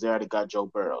quarterback because they already got Joe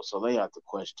Burrow, so they have to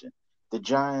question. The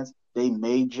Giants, they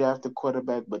may draft a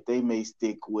quarterback, but they may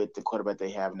stick with the quarterback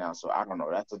they have now. So I don't know.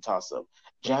 That's a toss up.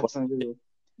 Jacksonville,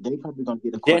 they probably going to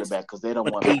get a Jets quarterback because they don't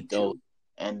won want 8 though. Minshew.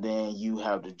 And then you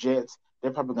have the Jets.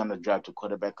 They're probably going to draft a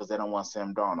quarterback because they don't want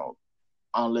Sam Darnold.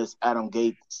 Unless Adam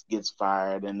Gates gets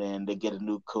fired and then they get a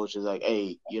new coach. It's like,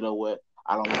 hey, you know what?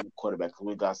 I don't want a quarterback because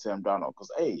we got Sam Darnold.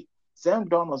 Because, hey, Sam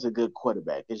Darnold's a good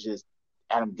quarterback. It's just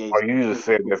Adam Gates Or is you a just good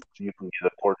said coach. that so you can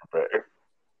get a quarterback.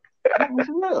 No,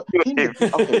 for real.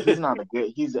 Okay. He's not a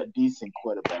good. He's a decent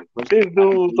quarterback. But it's This just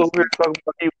Adam dude's over Gates here is. talking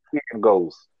about he was kicking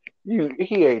ghosts.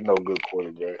 He ain't no good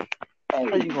quarterback. How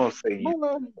Hey, you gonna say you?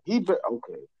 man,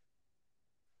 okay.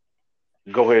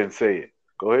 Go ahead and say it.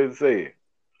 Go ahead and say it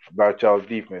about y'all's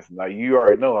defense. Now you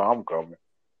already know how I'm coming.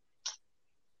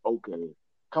 Okay.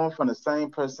 Coming from the same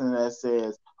person that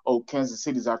says, "Oh, Kansas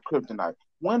City's our kryptonite."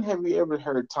 When have you ever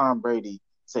heard Tom Brady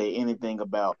say anything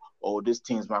about, "Oh, this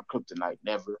team's my kryptonite"?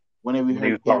 Never. When have you When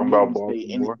he heard was talking Cam about Newton say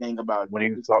Baltimore, anything about, when "Oh,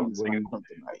 he was this talk, team's my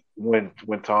kryptonite"?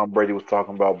 when Tom Brady was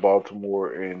talking about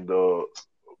Baltimore and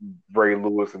Ray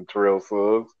Lewis and Terrell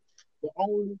Suggs. The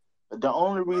only the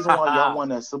only reason why y'all won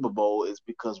that Super Bowl is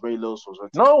because Ray Lewis was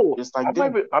retired, No, just like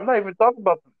Denver. I'm not even talking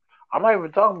about. I'm not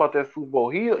even talking about that Super Bowl.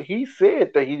 He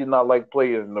said that he did not like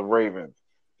playing in the Ravens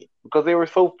because they were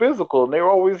so physical and they were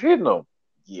always hitting him.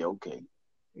 Yeah, okay.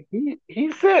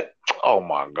 He said, "Oh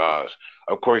my gosh!"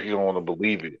 Of course, you don't want to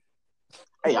believe it.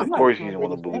 Hey, I'm Of not a course, you Tom don't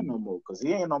want Brady to fan believe no it. more because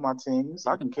he ain't on my team,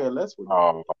 so I can care less with him.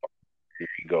 Oh, here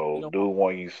you You go. know, Dude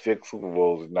won you 6 Super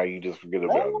Bowls, and now you just forget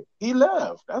about Well, it. he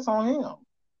left. That's on him.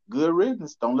 Good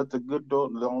riddance. Don't let the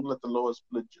Lord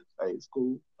split you. Hey, it's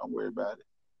cool. Don't worry about it.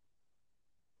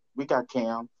 We got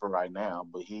Cam for right now,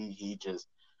 but he just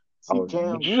see Oh, but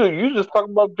Cam. you just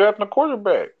talking about drafting a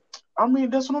quarterback. I mean,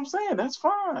 that's what I'm saying. That's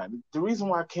fine. The reason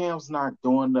why Cam's not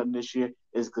doing nothing this year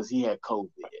is because he had COVID,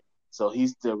 so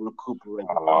he's still recuperating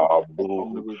from that. Oh, That's the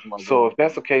only boo. reason why we're So not doing it.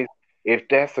 if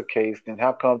that's the case, then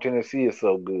how come Tennessee is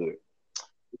so good?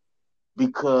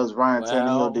 Because Ryan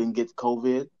Tannehill well, didn't get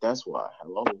COVID. That's why.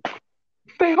 Hello.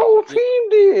 The whole just team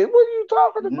did. What are you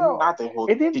talking about? Not the whole.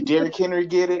 And then Did Derrick Henry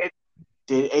get it? and,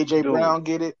 Did AJ dude, Brown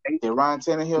get it? Did Ryan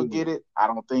Tannehill dude, get it? I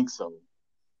don't think so.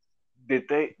 did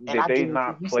they And did I they guarantee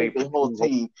not you said play their for whole two whole?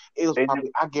 team. It was They didn't.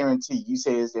 probably. I guarantee you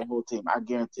say it's their whole team. I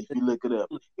guarantee if you look it up,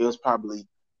 it was probably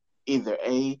either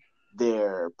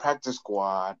their practice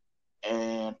squad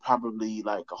and probably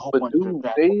like a whole But bunch of their dude,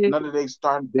 backup. None of their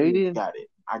starting they players didn't got it.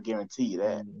 I guarantee you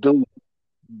that. do.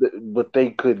 But they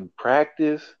couldn't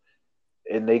practice,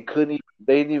 and they didn't even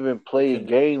they play in couldn't.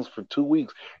 games for 2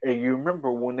 weeks. And you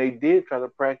remember when they did try to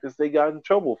practice, they got in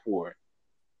trouble for it.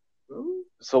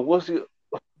 So what's your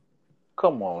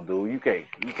Come on, dude. You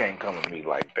can't come at me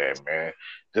like that, man.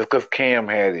 Just because Cam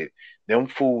had it Them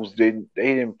fools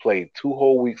didn't play 2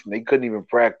 whole weeks and they couldn't even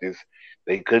practice.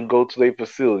 They couldn't go to their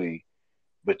facility,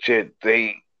 but yet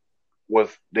they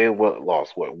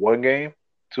lost what, 1 game,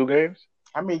 2 games?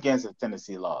 How many games have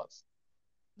Tennessee lost?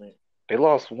 They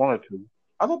lost 1 or 2.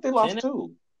 I thought they lost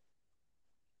 2.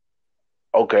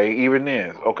 Okay, even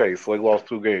then. Okay, so they lost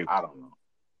 2 games. I don't know.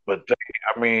 But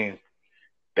I mean,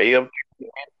 they up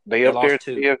They up there lost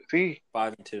in 2, the AFC.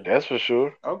 5-2. That's for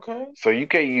sure. Okay. So you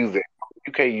can't use that.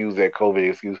 You can't use that COVID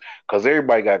excuse because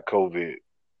everybody got COVID.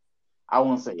 I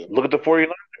won't say it. Look at the 49ers.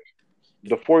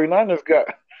 The 49ers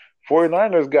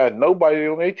got nobody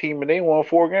on their team and they won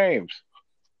 4 games.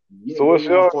 Yeah, So what's they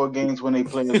won your 4 games when they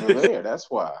players were there. That's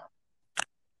why.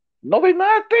 No, they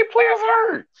not. They players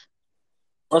hurt.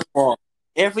 First of all,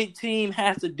 every team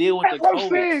has to deal with the That's what I'm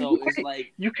COVID, saying. so it's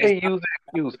like You it's can't not use that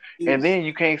excuse. an And excuse. then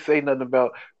you can't say nothing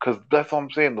about because that's what I'm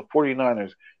saying. The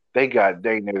 49ers, they got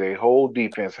their whole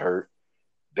defense hurt.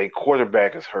 Their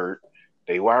quarterback is hurt.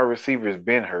 Their wide receiver's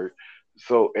been hurt.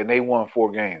 So and they won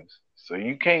 4 games. So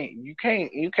you can't use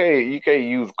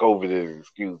COVID as an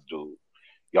excuse, dude.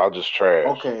 Y'all just trash.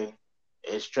 Okay,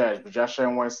 it's trash. But Josh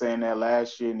Allen weren't saying that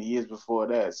last year and the years before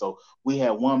that. So we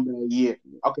had one bad year.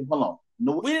 Okay, hold on.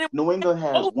 We didn't New England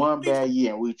has oh, one bad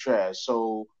year and we trash.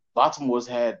 So Baltimore's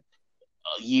had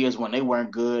years when they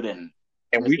weren't good and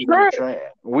And we they were trash. trash.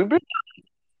 We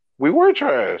were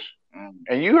trash. Mm.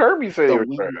 And you heard me say they So were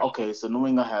trash. okay, so New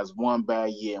England has one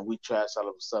bad year and we trash all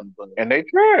of a sudden, but And they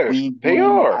trash. They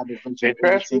are. They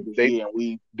trash. year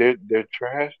and They're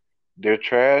trash. They're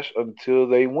trash until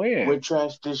they win. we're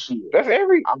trash this year. That's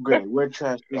every. I'm great. We're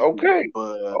trash this Okay. year,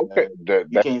 but Okay.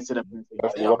 you can't sit up and say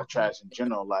That's y'all what- are trash in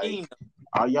general. Like, team.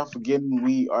 are y'all forgetting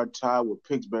we are tied with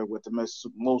Pittsburgh with the most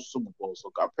Super Bowls?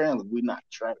 So apparently we're not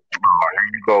trash. There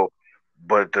you go.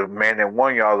 But the man that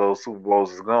won y'all those Super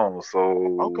Bowls is gone.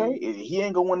 So Okay, he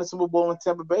ain't gonna win the Super Bowl in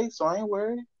Tampa Bay, so I ain't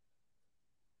worried.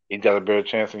 he got a better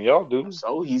chance than y'all do.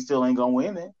 So he still ain't gonna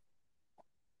win it.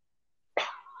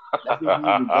 That's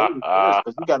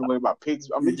because you got to worry about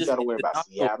Pittsburgh. I mean, you got to worry about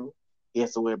Seattle. He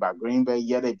has to worry about Green Bay.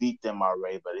 Yeah, they beat them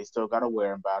already, but they still got to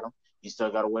worry about them. You still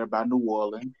got to worry about New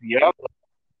Orleans.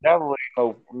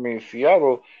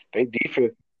 Seattle, they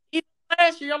defense. Even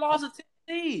last year, y'all lost to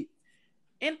Tennessee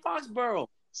in Foxborough.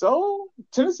 So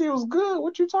Tennessee was good.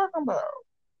 What you talking about?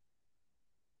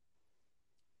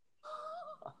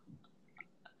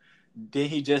 Did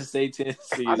he just say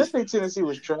Tennessee? I didn't say Tennessee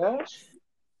was trash.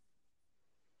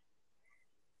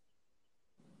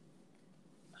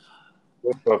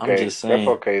 That's okay. I'm just saying.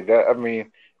 That's okay. The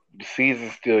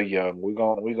season's still young. We're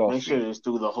gonna They see. should have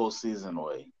threw the whole season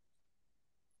away.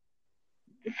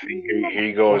 See, here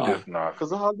you go with this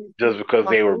nonsense. Just because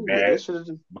they were bad,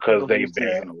 because they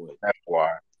bad. That's why.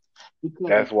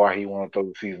 That's why he wanted to throw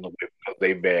the season away, because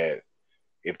they bad.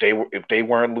 If they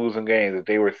weren't losing games, if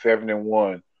they were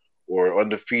 7-1 or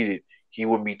undefeated, he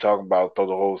wouldn't be talking about throw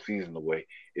the whole season away.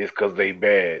 It's because they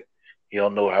bad. He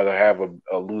don't know how to have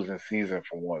a losing season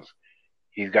for once.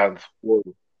 He's gotten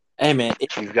spoiled. Hey man,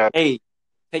 take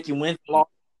your win loss.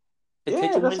 Yeah,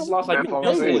 take your wins loss like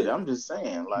I'm just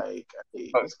saying, like,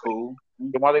 hey, it's cool.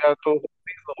 Why they gotta throw the whole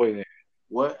season away then?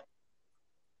 What?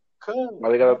 Why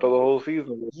they gotta throw the whole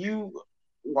season away?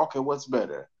 Okay, what's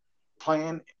better?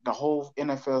 Playing the whole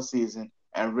NFL season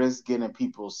and risk getting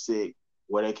people sick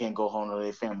where they can't go home to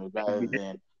their family rather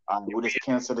than we'll just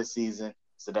cancel the season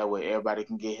so that way everybody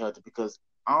can get healthy. Because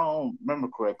I don't remember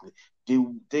correctly.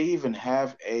 Do they even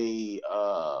have a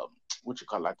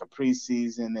like a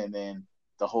preseason and then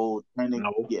the whole training?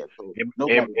 No. Yeah. So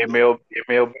Nobody did.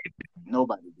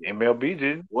 MLB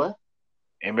did. What?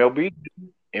 MLB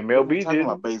We're talking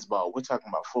about baseball. We're talking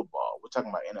about football. We're talking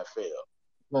about NFL.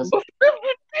 You talking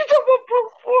about pro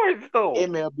sports though?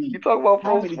 MLB. You talking about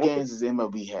how many games does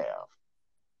MLB have?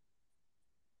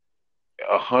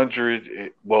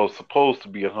 100. Well, it's supposed to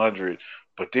be 100,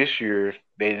 but this year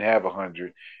they didn't have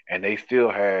 100, and they still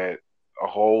had a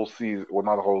whole season. Well,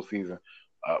 not a whole season.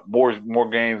 More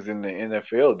games than the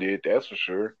NFL did. That's for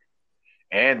sure.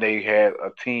 And they had a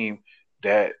team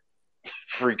that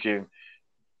freaking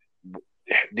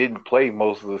didn't play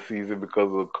most of the season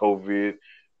because of COVID,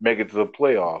 make it to the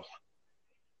playoffs.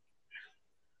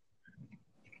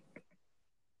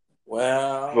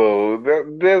 Well, so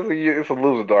it's a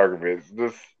losing argument.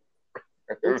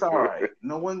 It's all right.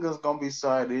 No England's gonna be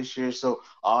sorry this year. So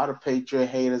all the Patriot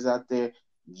haters out there,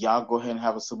 y'all go ahead and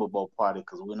have a Super Bowl party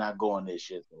because we're not going this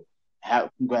year. So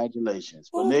congratulations.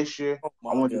 But next year, I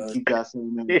want to keep y'all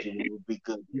same energy. It would be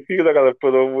good. You feel like I gotta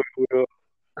put on with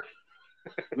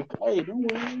Hey, don't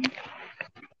worry.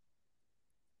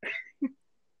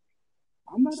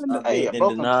 I'm not in the. Hey, in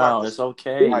denial. It's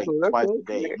okay. Twice a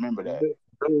day. Remember that.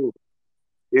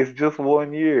 it's just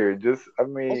 1 year. That's what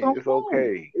It's I'm saying.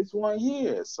 okay. It's 1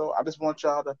 year. So I just want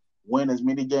y'all to win as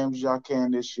many games as y'all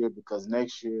can this year because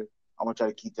next year I want y'all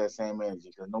to keep that same energy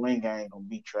because New England ain't gonna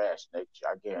be trash next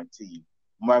year. I guarantee you.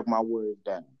 Mark my words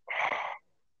down.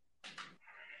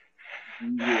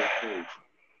 Yeah, coach.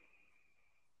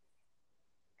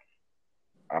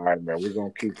 All right, man. We're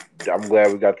gonna keep. I'm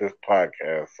glad we got this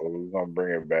podcast, so we're gonna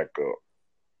bring it back up.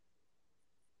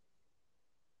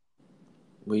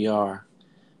 We are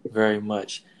very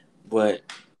much. But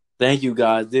thank you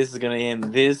guys. This is gonna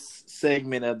end this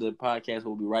segment of the podcast.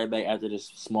 We'll be right back after this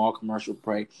small commercial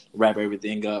break. Wrap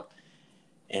everything up,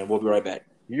 and we'll be right back.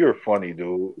 You're funny,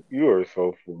 dude. You are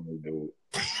so funny, dude.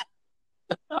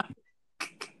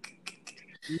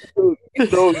 You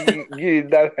did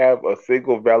not have a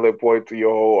single valid point to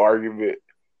your whole argument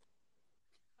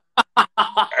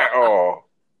at all.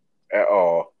 At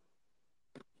all.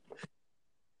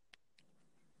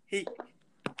 he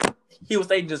he was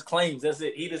taking just claims. That's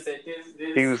it. He just said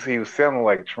this. He was sounding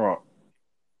like Trump.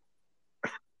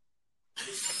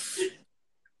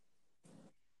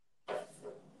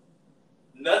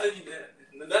 Nothing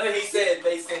he said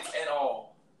made sense at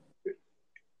all.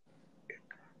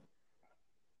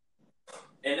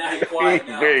 And now he's quiet He's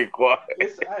now. very quiet.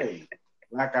 It's hey,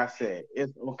 like I said,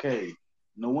 it's okay.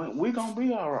 No, we gonna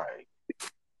be all right.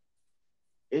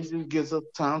 It just gives us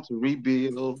time to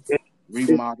rebuild,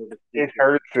 remodel the It system.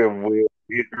 hurts him, Will.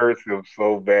 It hurts him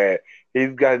so bad. He's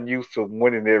gotten used to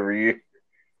winning every year.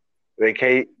 They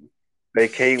can't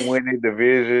win a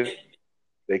division.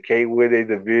 They can't win a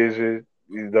division.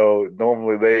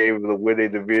 Normally they able to win a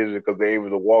division because they're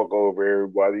able to walk over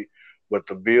everybody. But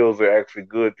the Bills are actually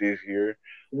good this year.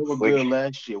 They were Slick. good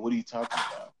last year. What are you talking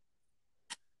about?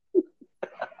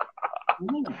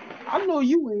 I know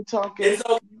you ain't talking. It's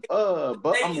okay.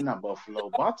 But I mean not Buffalo.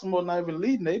 Baltimore not even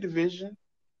leading their division.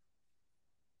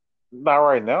 Not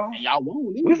right now. And y'all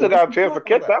won't lead. We still got a chance to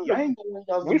catch up. Y'all ain't gonna win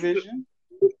y'all's We still- division.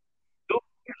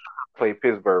 Play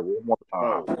Pittsburgh one more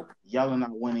time. Bro, y'all are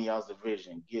not winning y'all's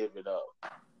division. Give it up.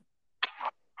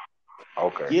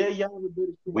 Okay. Yeah, y'all have a better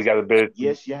chance. We got a better.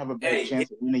 Yes, y'all have a better chance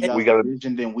of winning y'all's We got a-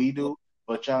 division than we do,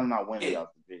 but y'all not winning y'all's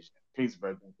division.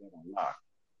 Pittsburgh got that on lock.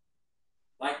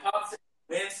 Like Pop said,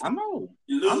 win I some, know.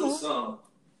 you I know. lose some.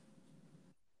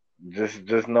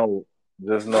 Just know.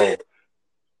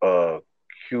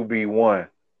 QB1,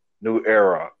 new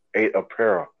era, 8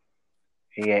 apparel.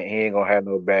 He ain't gonna have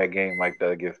no bad game like that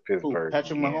against Who, Pittsburgh.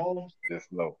 Patrick again. Mahomes?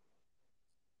 Just know.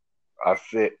 I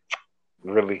said,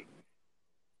 really.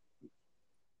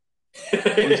 What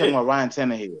are you talking about, Ryan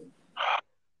Tannehill?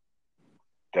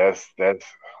 That's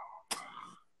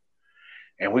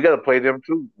and we gotta play them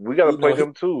too. We gotta play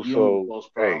them too. You don't So want those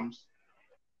hey, problems.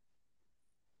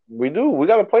 we do. We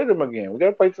gotta play them again. We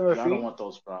gotta play Y'all Tennessee. don't want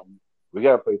those problems. We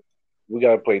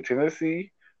gotta play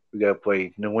Tennessee. We gotta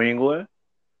play New England.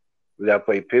 We gotta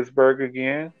play Pittsburgh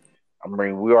again. I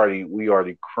mean, we already Let's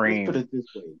put creamed it this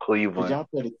way. 'Cause Cleveland y'all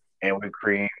put it. and we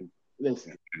creamed.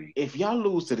 Listen, if y'all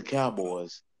lose to the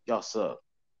Cowboys, y'all suck.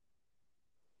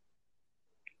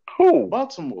 Who?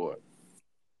 Baltimore.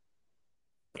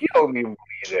 You don't even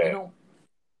believe that.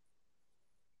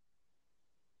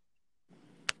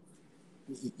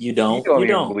 You don't. You don't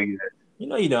even believe that. You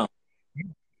know you don't.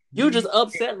 You're just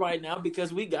upset right now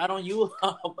because we got on you.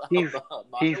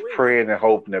 He's praying and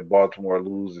hoping that Baltimore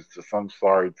loses to some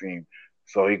sorry team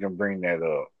so he can bring that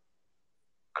up.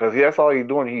 Because that's all he's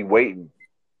doing. He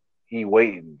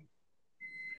waiting.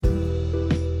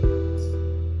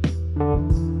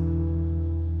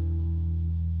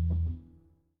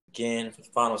 Again, for the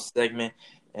final segment,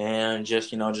 and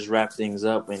just wrap things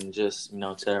up and just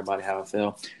tell everybody how I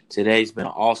feel. Today's been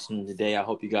an awesome day. I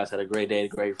hope you guys had a great day, a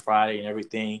great Friday, and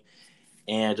everything.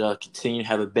 And continue to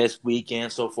have the best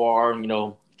weekend so far.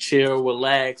 Chill,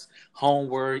 relax,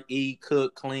 homework, eat,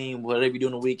 cook, clean, whatever you do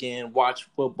on the weekend. Watch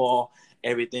football,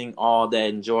 everything, all that.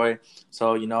 Enjoy.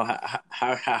 So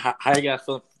how you guys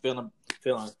feeling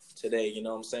today? You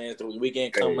know what I'm saying? The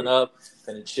weekend coming up,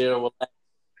 gonna chill, relax.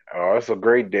 Oh, it's a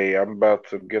great day. I'm about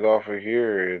to get off of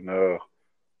here and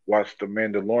watch The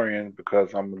Mandalorian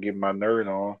because I'm gonna get my nerd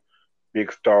on.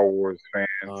 Big Star Wars fan,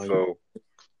 so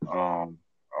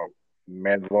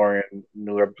Mandalorian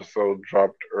new episode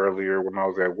dropped earlier when I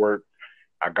was at work.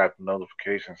 I got the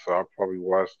notification, so I'll probably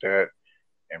watch that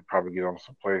and probably get on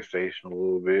some PlayStation a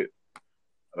little bit,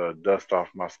 dust off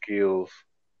my skills.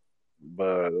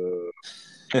 But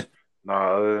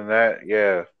other than that,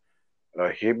 yeah.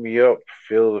 Hit me up,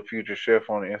 Phil the Future Chef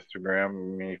on Instagram.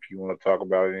 I mean, if you want to talk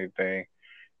about anything,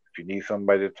 if you need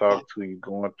somebody to talk to, you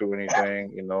going through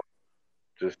anything,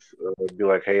 just be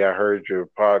like, hey, I heard your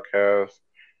podcast,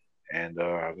 And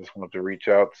I just want to reach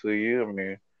out to you. I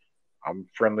mean, I'm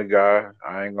a friendly guy.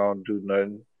 I ain't gonna do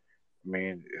nothing. I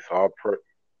mean,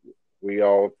 we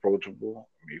all approachable.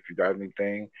 I mean, if you got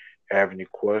anything, have any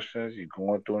questions, you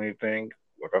going through anything,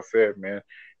 like I said, man,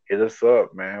 hit us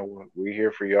up, man. We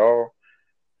here for y'all,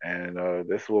 and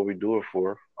this is what we do it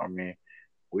for. I mean,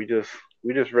 we just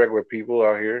we just regular people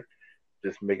out here,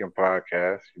 just making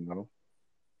podcasts,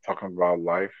 talking about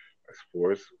life,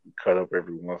 sports. We cut up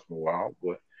every once in a while,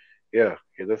 but yeah,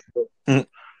 hit us up.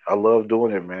 I love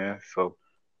doing it, man. So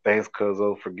thanks,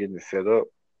 Cuzzo, for getting it set up.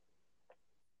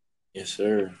 Yes,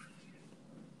 sir.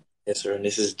 Yes, sir. And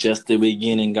this is just the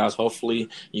beginning, guys. Hopefully,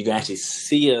 you can actually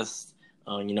see us.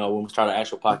 When we start our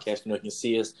actual podcast, you can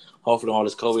see us. Hopefully, all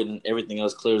this COVID and everything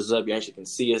else clears up. You actually can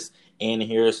see us and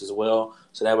hear us as well.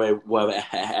 So that way, we'll have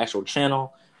an actual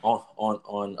channel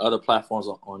on other platforms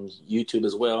on YouTube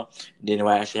as well. Then we'll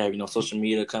actually have social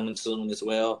media coming soon as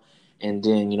well. And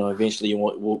then eventually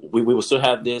we will still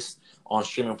have this on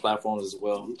streaming platforms as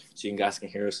well, so you guys can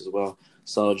hear us as well.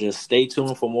 So just stay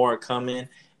tuned for more coming.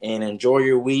 And enjoy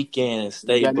your weekend and You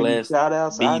stay got any blessed. shout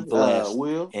outs, Be blessed.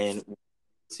 Will? And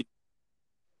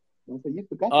You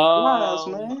forgot your shout outs,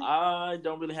 man. I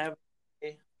don't really have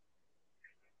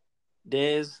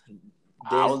Des.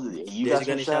 You got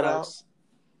some shout outs?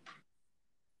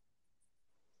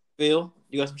 Phil,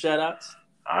 you got some shout outs?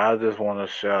 I just want to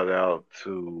shout out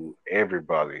to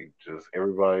everybody, just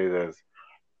everybody that's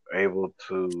able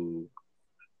to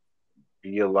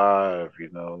be alive,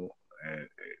 and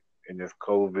in this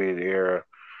COVID era,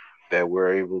 that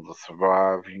we're able to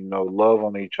survive, love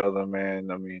on each other,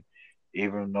 man. I mean,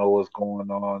 even though what's going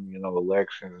on,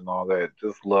 elections and all that,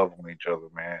 just love on each other,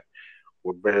 man.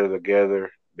 We're better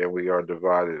together than we are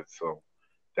divided. So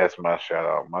that's my shout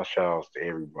out. My shout outs to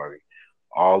everybody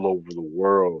all over the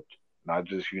world, not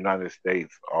just United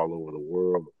States, all over the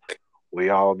world. We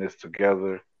all in this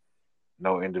together.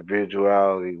 No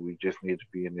individuality. We just need to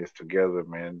be in this together,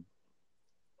 man.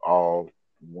 All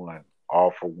one.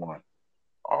 All for one.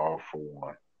 All for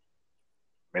one.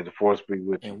 May the force be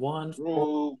with you. And one.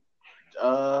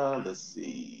 Let's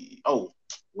see. Oh,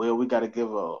 well, we got to give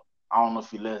I don't know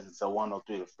if you listen to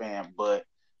 103 The Fan, but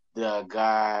the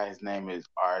guy, his name is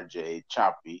RJ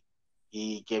Choppy.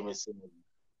 He gave me some.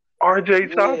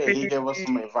 RJ Choppy. Yeah, he gave us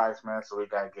some advice, man. So we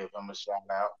got to give him a shout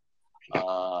out.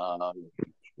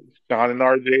 Sean and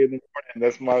RJ in the morning.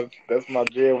 That's my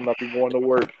jam when I be going to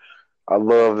work. I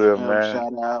love them, man.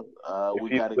 Shout out.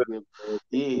 We got to give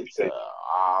it to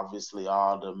obviously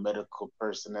all the medical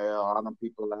personnel, all the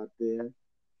people out there,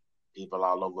 people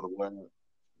all over the world.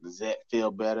 Does that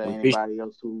feel better? Anybody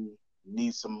else who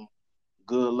needs some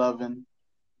good loving,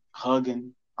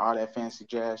 hugging, all that fancy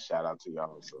jazz? Shout out to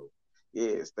y'all. So,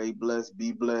 yeah, stay blessed,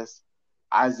 be blessed.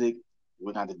 Isaac,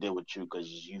 we're going to deal with you because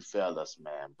you failed us,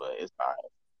 man, but it's all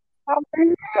right. I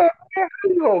mean,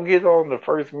 you gonna get on the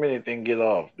first minute and get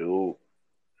off, dude.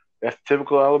 That's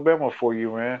typical Alabama for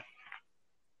you, man.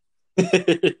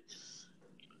 You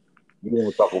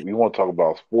want to talk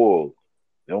about spoiled?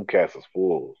 Them cats are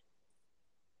spoiled.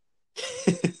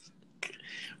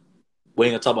 We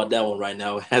ain't gonna talk about that one right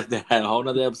now. We have to have a whole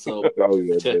nother episode. Oh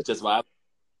yeah, just vibe.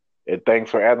 And thanks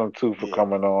for Adam too for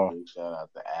coming on. Shout out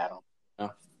to Adam.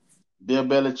 Bill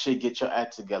Belichick, get your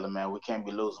act together, man. We can't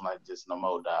be losing like this no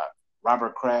more, dog.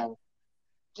 Robert Kraft,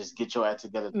 just get your act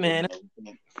together, man.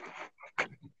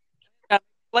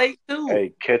 Play too.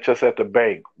 Hey, catch us at the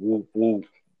bank. Whoop whoop,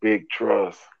 big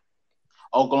trust.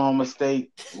 Oklahoma State,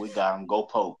 we got them. Go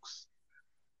Pokes.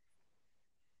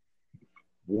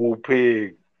 Whoop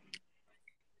pig.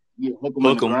 Yeah, hook them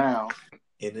on the ground.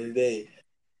 End of the day.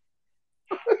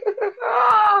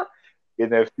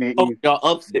 NFC East, y'all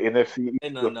upset. The NFC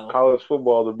East, no. College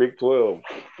football, the Big 12.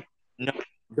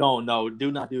 No,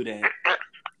 do not do that.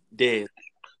 Dead.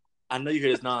 I know you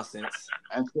hear this nonsense.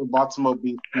 Until Baltimore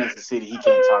beats Kansas City, he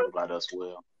can't talk about us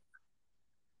well.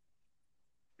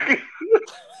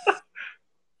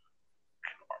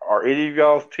 Are any of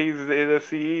y'all's teams in the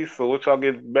NFC East? So what y'all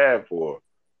get bad for?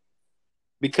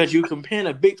 Because you comparing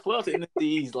a Big 12 to NFC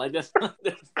East. Like that's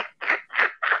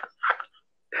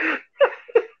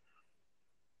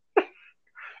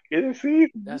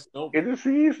NFC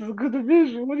East is a good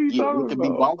division. What are you talking about? It could be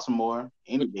Baltimore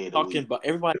any day of the week. About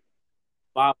everybody.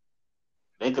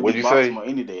 They could be Baltimore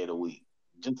any day of the week.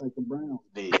 Just like the Browns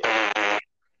did.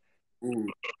 Ooh.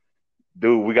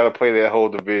 Dude, we got to play that whole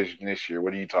division this year.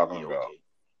 What are you talking about? Okay.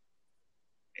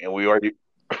 And we already...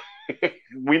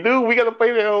 we do. We got to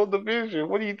play that whole division.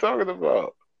 What are you talking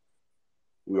about?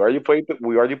 We already played the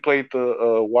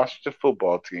Washington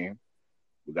football team.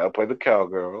 We got to play the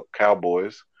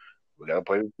Cowboys. We got to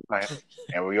play the Giants.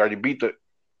 And we already beat the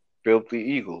filthy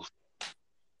Eagles.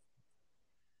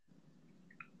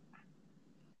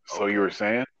 So you were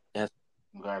saying? That's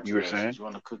You were saying? Congratulations. You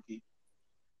want a cookie?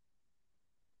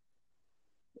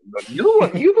 But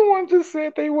you the one just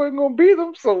said they wasn't gonna beat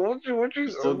them. So what You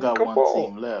still got come one on?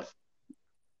 team left.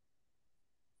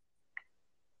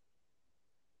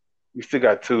 You still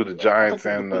got two, the Giants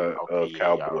Okay, and the okay, yeah,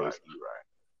 Cowboys. y'all right. You right.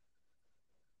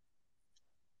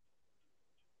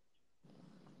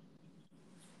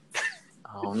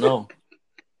 I don't know,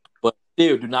 but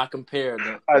still, do not compare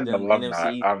them I them know I'm not.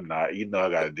 NFC I'm not. You know I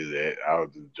gotta do that. I was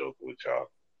just joking with y'all.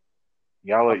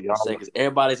 Y'all because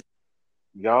everybody's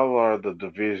y'all are the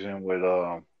division with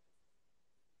I'm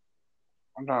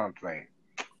trying to think.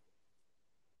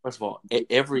 first of all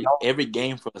Y'all, every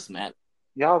game for us matters.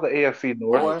 y'all the AFC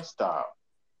North. Boy, stop.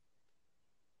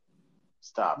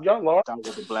 Stop it. Y'all are. Stop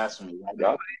with the blasphemy right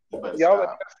Y'all, now. You better y'all,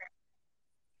 stop.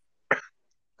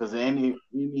 Because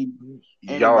anybody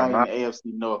y'all are in not. the AFC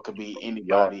North could be Y'all.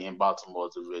 anybody in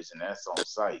Baltimore's division. That's on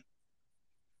site.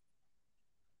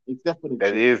 Except for the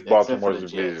That Jets. is Except for Baltimore's the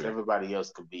Jets. division. Everybody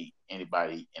else could be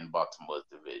anybody in Baltimore's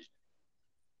division.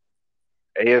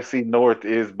 AFC North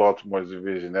is Baltimore's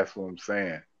division. That's what I'm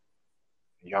saying.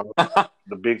 Y'all,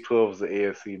 the Big 12 is the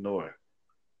AFC North.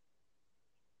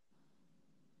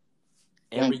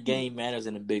 Every Thank you. game matters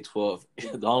in the Big 12.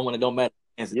 The only one that don't matter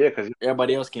is Yeah, because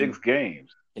everybody else 6 games.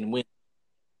 can win.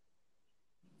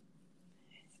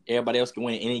 Everybody else can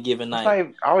win any given It's night. not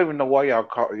even, I don't even know why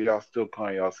y'all still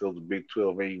calling yourselves the Big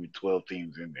 12. Ain't even 12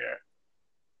 teams in there.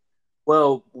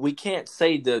 Well, we can't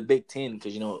say the Big 10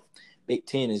 because Big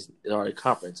 10 is our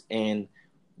conference, and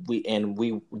we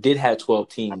did have 12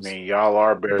 I teams. mean, y'all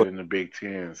are better But- than the Big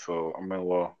 10. So I mean,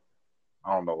 well,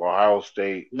 I don't know. Ohio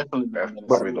State. Definitely That's not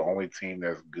probably the Minnesota. only team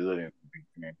that's good in the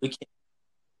Big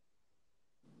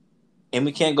 10.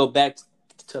 we can't go back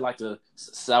to like the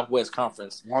Southwest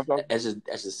Conference. Why don't That's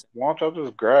just y'all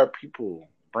just grab people,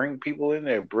 bring people in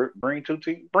there, bring 2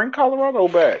 teams, bring Colorado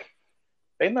back.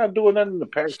 They not doing nothing in the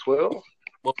Pac-12.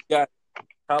 well, we got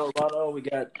Colorado. We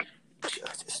got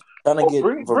trying to Oh, get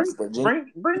Virginia.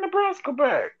 bring Nebraska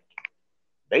back.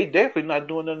 They definitely not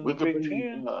doing nothing in We the could Big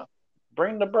bring 10.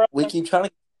 Bring Nebraska. We keep trying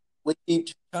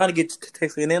to get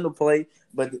Texas A&M to play,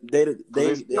 but they don't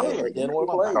want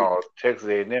to play. No, Texas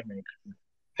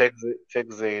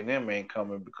A&M ain't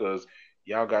coming because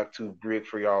y'all got too big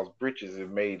for y'all's britches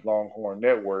and made Longhorn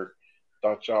Network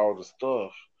thought y'all the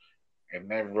stuff, and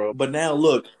But now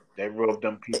look, rubbed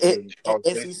them people in y'all's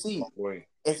face the SEC wrong way.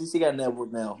 SEC got a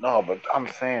network now. No, but I'm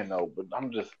saying though, but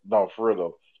I'm just no for real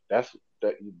though. That's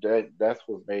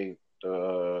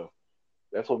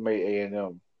what made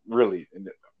A&M really, and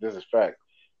this is fact.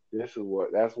 That's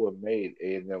what made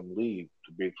A&M leave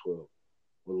the Big 12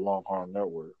 with Longhorn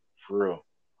Network for real.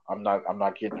 I'm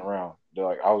not kidding around.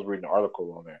 Like I was reading an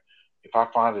article on there. If I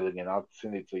find it again, I'll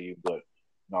send it to you. But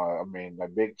no, I mean the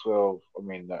Big 12. I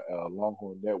mean the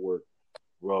Longhorn Network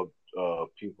rubbed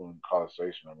people in College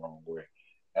Station the wrong way.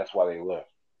 That's why they left.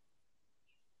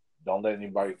 Don't let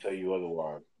anybody tell you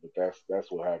otherwise. But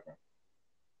that's what happened.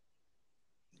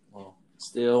 Well,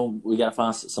 still, we gotta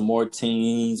find some more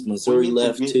teams. We Missouri need to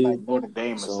left get too. like Notre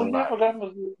Dame or So So y'all somebody. got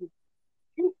Missouri.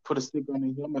 Put a stick on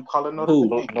the helmet, call it Notre who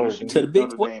Dame. We Notre should to the get Big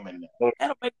Notre 12? Dame in there. Notre,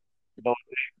 That'll make Notre,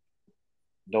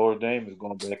 Notre Dame is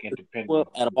going back the Big independent 12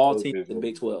 out of before all teams COVID is in the over.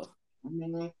 Big 12. I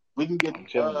mean, we can get I'm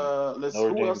telling you, Notre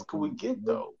who Dame else is could we going. get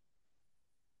though?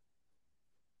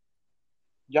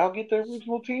 Y'all get the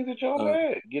original teams that y'all Uh,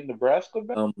 had. Get Nebraska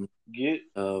back. um, Get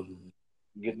um,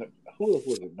 get who else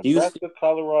was it? Houston, Nebraska,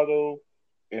 Colorado,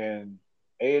 and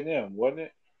A&M, wasn't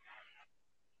it?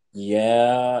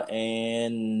 yeah,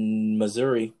 and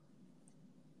Missouri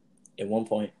at one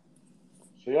point.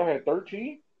 So y'all had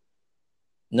 13.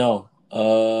 No,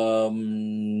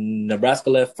 Nebraska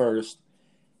left first,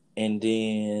 and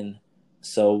then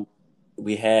so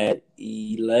we had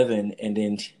 11, and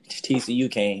then TCU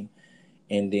came,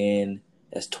 and then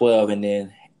that's 12, and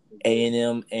then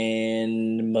A&M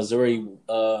and Missouri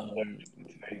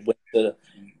went to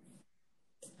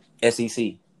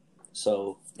SEC.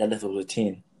 So that left us with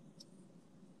 10.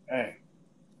 Hey,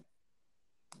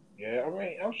 yeah, I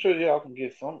mean, I'm sure y'all can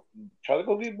get some. Try to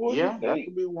go get Boise Yeah, that State.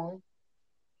 could be one.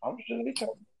 I'm sure they can.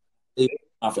 They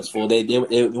conference full. They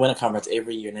win a conference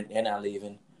every year, and they're not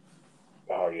leaving.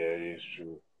 Oh yeah, it is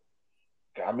true.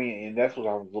 I mean, and that's what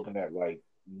I was looking at, like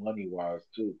money wise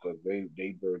too, because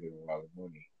they burn in a lot of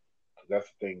money. Because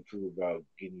that's the thing too about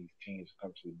getting these teams to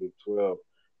come to the Big 12.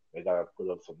 They gotta put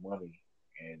up some money,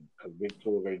 and because Big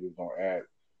 12 ain't just gonna add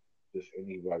just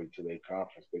anybody to their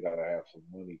conference, they gotta have some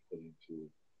money put into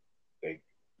they.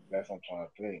 That's what I'm trying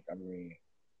to think. I mean,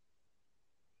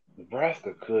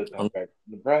 Nebraska could come back.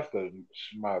 Nebraska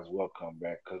might as well come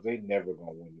back because they never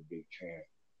gonna win the Big 10.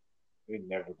 They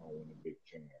never gonna win the Big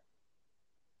Ten.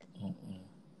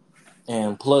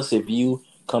 And plus, if you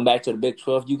come back to the Big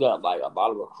 12, you got like a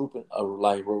lot of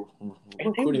And they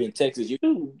recruiting in Texas.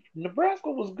 dude, Nebraska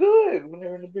was good when they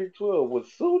were in the Big 12. With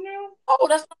Sue now, Oh,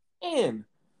 that's what I'm saying.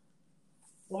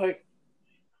 like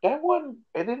that wasn't.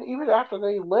 And then even after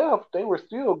they left, they were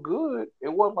still good. It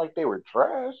wasn't like they were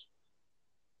trash.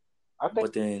 I think.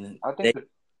 But then I think.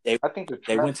 they I think the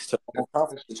they trash. went to the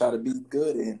conference to try to be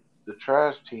good. And The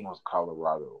trash team was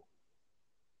Colorado.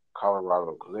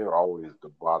 Colorado, because they were always the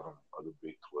bottom of the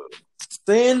Big 12.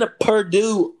 send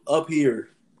Purdue up here.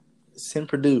 Send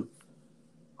Purdue.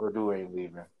 Purdue ain't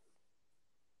leaving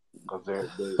because they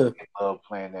love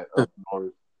playing that up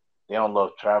north. They don't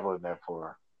love traveling that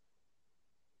far.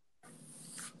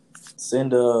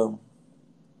 Send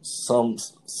some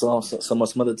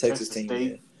other Texas team.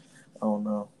 State. Man. I don't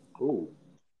know. Ooh,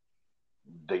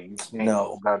 they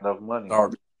No. ain't got enough money.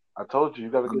 Garbage. I told you, you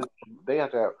got to get. They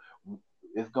have to have.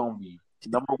 It's gonna be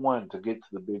number one to get to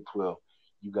the Big 12.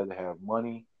 You got to have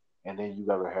money, and then you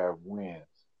got to have wins.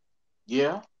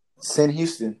 Yeah. Send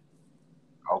Houston.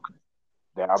 Okay,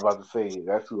 that I'm about to say.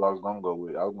 That's who I was gonna go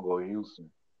with. I was gonna go with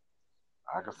Houston.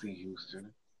 I can see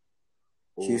Houston.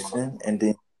 Houston, and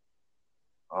then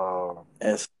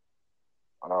as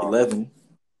 11.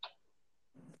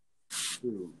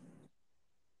 Dude.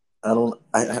 I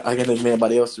can't think of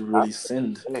anybody else to really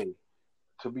send. Hey,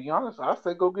 to be honest, I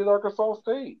say go get Arkansas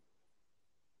State.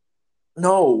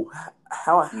 No,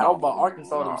 how about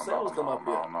Arkansas themselves come up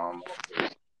here? No,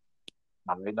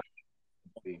 they're not.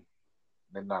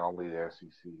 They're not gonna lead the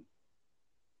SEC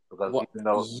because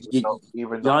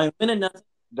even though y'all ain't winning nothing.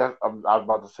 I was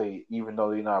about to say, even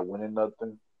though they're not winning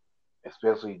nothing,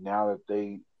 especially now that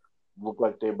they look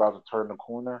like they're about to turn the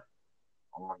corner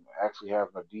on actually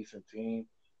having a decent team,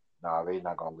 nah, they're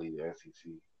not gonna lead the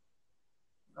SEC.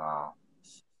 Nah,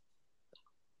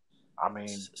 I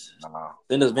mean, nah.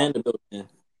 Send us Vanderbilt in.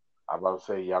 I was about to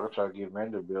say y'all can try to get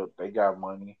Vanderbilt. They got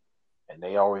money, and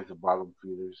they always the bottom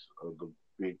feeders of the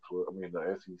Big 12. I mean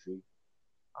the SEC.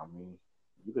 I mean,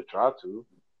 you could try to.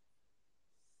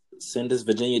 Send us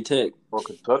Virginia Tech Or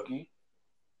Kentucky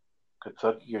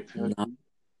or Tennessee.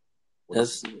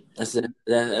 No,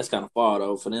 that's kind of far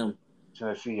though for them.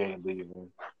 Tennessee ain't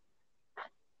leaving.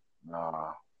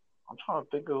 Nah, I'm trying to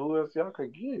think of who else y'all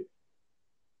could get.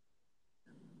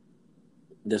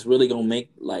 That's really gonna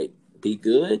make be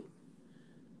good.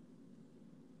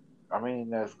 I mean,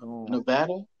 that's gonna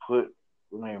Nevada.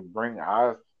 Bring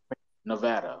eyes.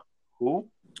 Nevada. Who?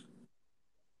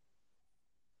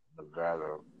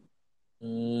 Nevada. I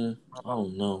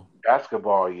don't know.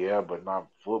 Basketball, yeah, but not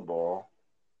football.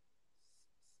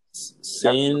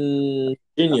 Send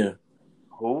Virginia.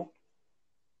 Who?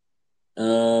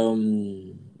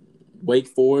 Wake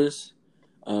Forest.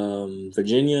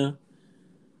 Virginia.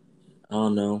 I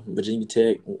don't know. Virginia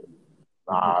Tech.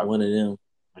 One of them.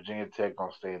 Virginia Tech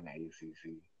gonna stay in the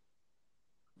ACC.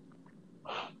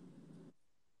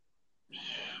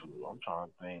 I'm trying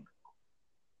to think.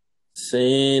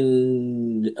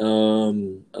 Send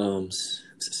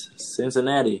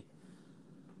Cincinnati.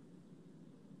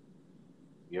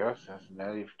 Yeah,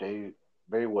 Cincinnati.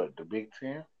 They what? The Big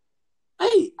Ten?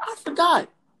 Hey, I forgot.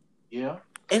 Yeah.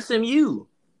 SMU.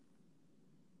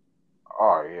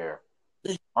 Oh yeah.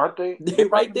 Aren't they? They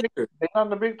right there. They not in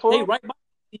the Big 12? They right by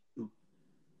TCU.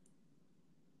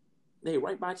 They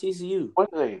right by TCU. What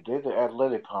are they? They're the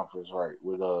athletic conference, right?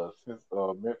 With Memphis.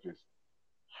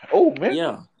 Oh, Memphis.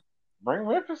 Yeah. Bring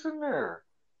Memphis in there.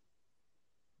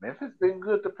 Memphis been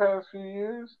good the past few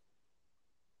years.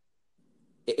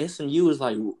 SMU is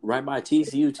right by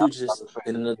TCU too, just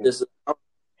in this.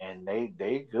 And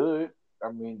they good.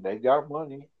 I mean, they got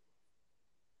money.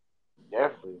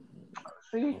 Definitely.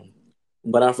 See.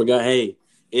 But I forgot. Hey,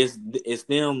 it's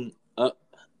them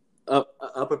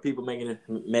upper people making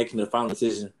the final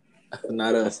decision,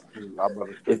 not us.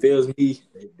 It feels me.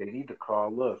 They need to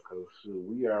call us because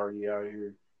we already out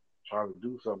here trying to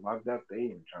do something. I doubt they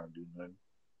ain't trying to do nothing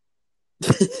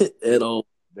at all.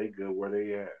 They good where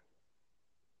they at.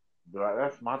 But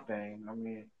that's my thing. I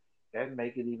mean, that'd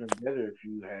make it even better if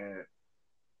you had.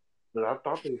 But I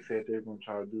thought they said they were gonna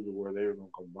try to do the where they were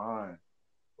gonna combine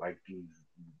like these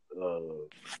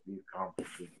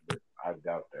conferences, but I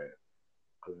doubt that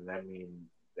because that means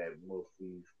that most of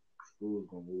these schools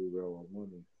gonna move their own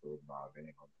money. So nah, they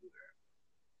ain't gonna do that.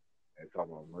 They're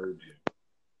talking about merging,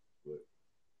 but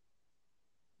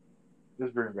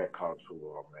just bring back college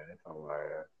football, man. That's all I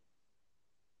have.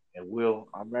 And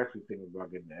I'm actually thinking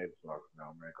about getting the Xbox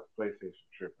now, man, because PlayStation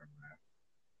tripping, man.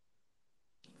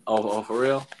 Oh, for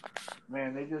real?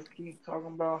 Man, they just keep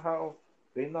talking about how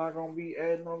They not gonna be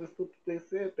adding all this stuff that they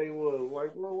said they was.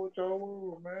 Like, bro, what y'all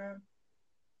want, man?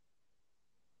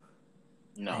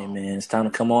 Hey No. man, it's time to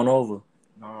come on over.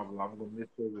 Nah, but I'm gonna miss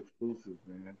those exclusives,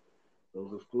 man.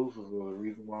 Those exclusives are the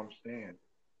reason why I'm staying.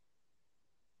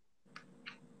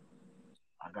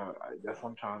 That's what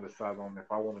I'm trying to decide on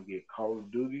if I want to get Call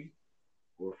of Duty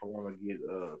or if I want to get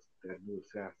that new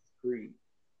Assassin's Creed.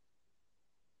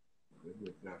 That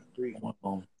new Assassin's Creed.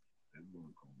 Um, That new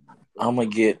one. I'm gonna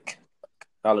get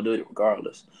Call of Duty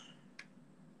regardless.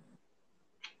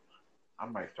 I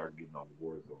might start getting on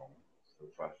Warzone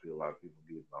since I see a lot of people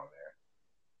getting on there.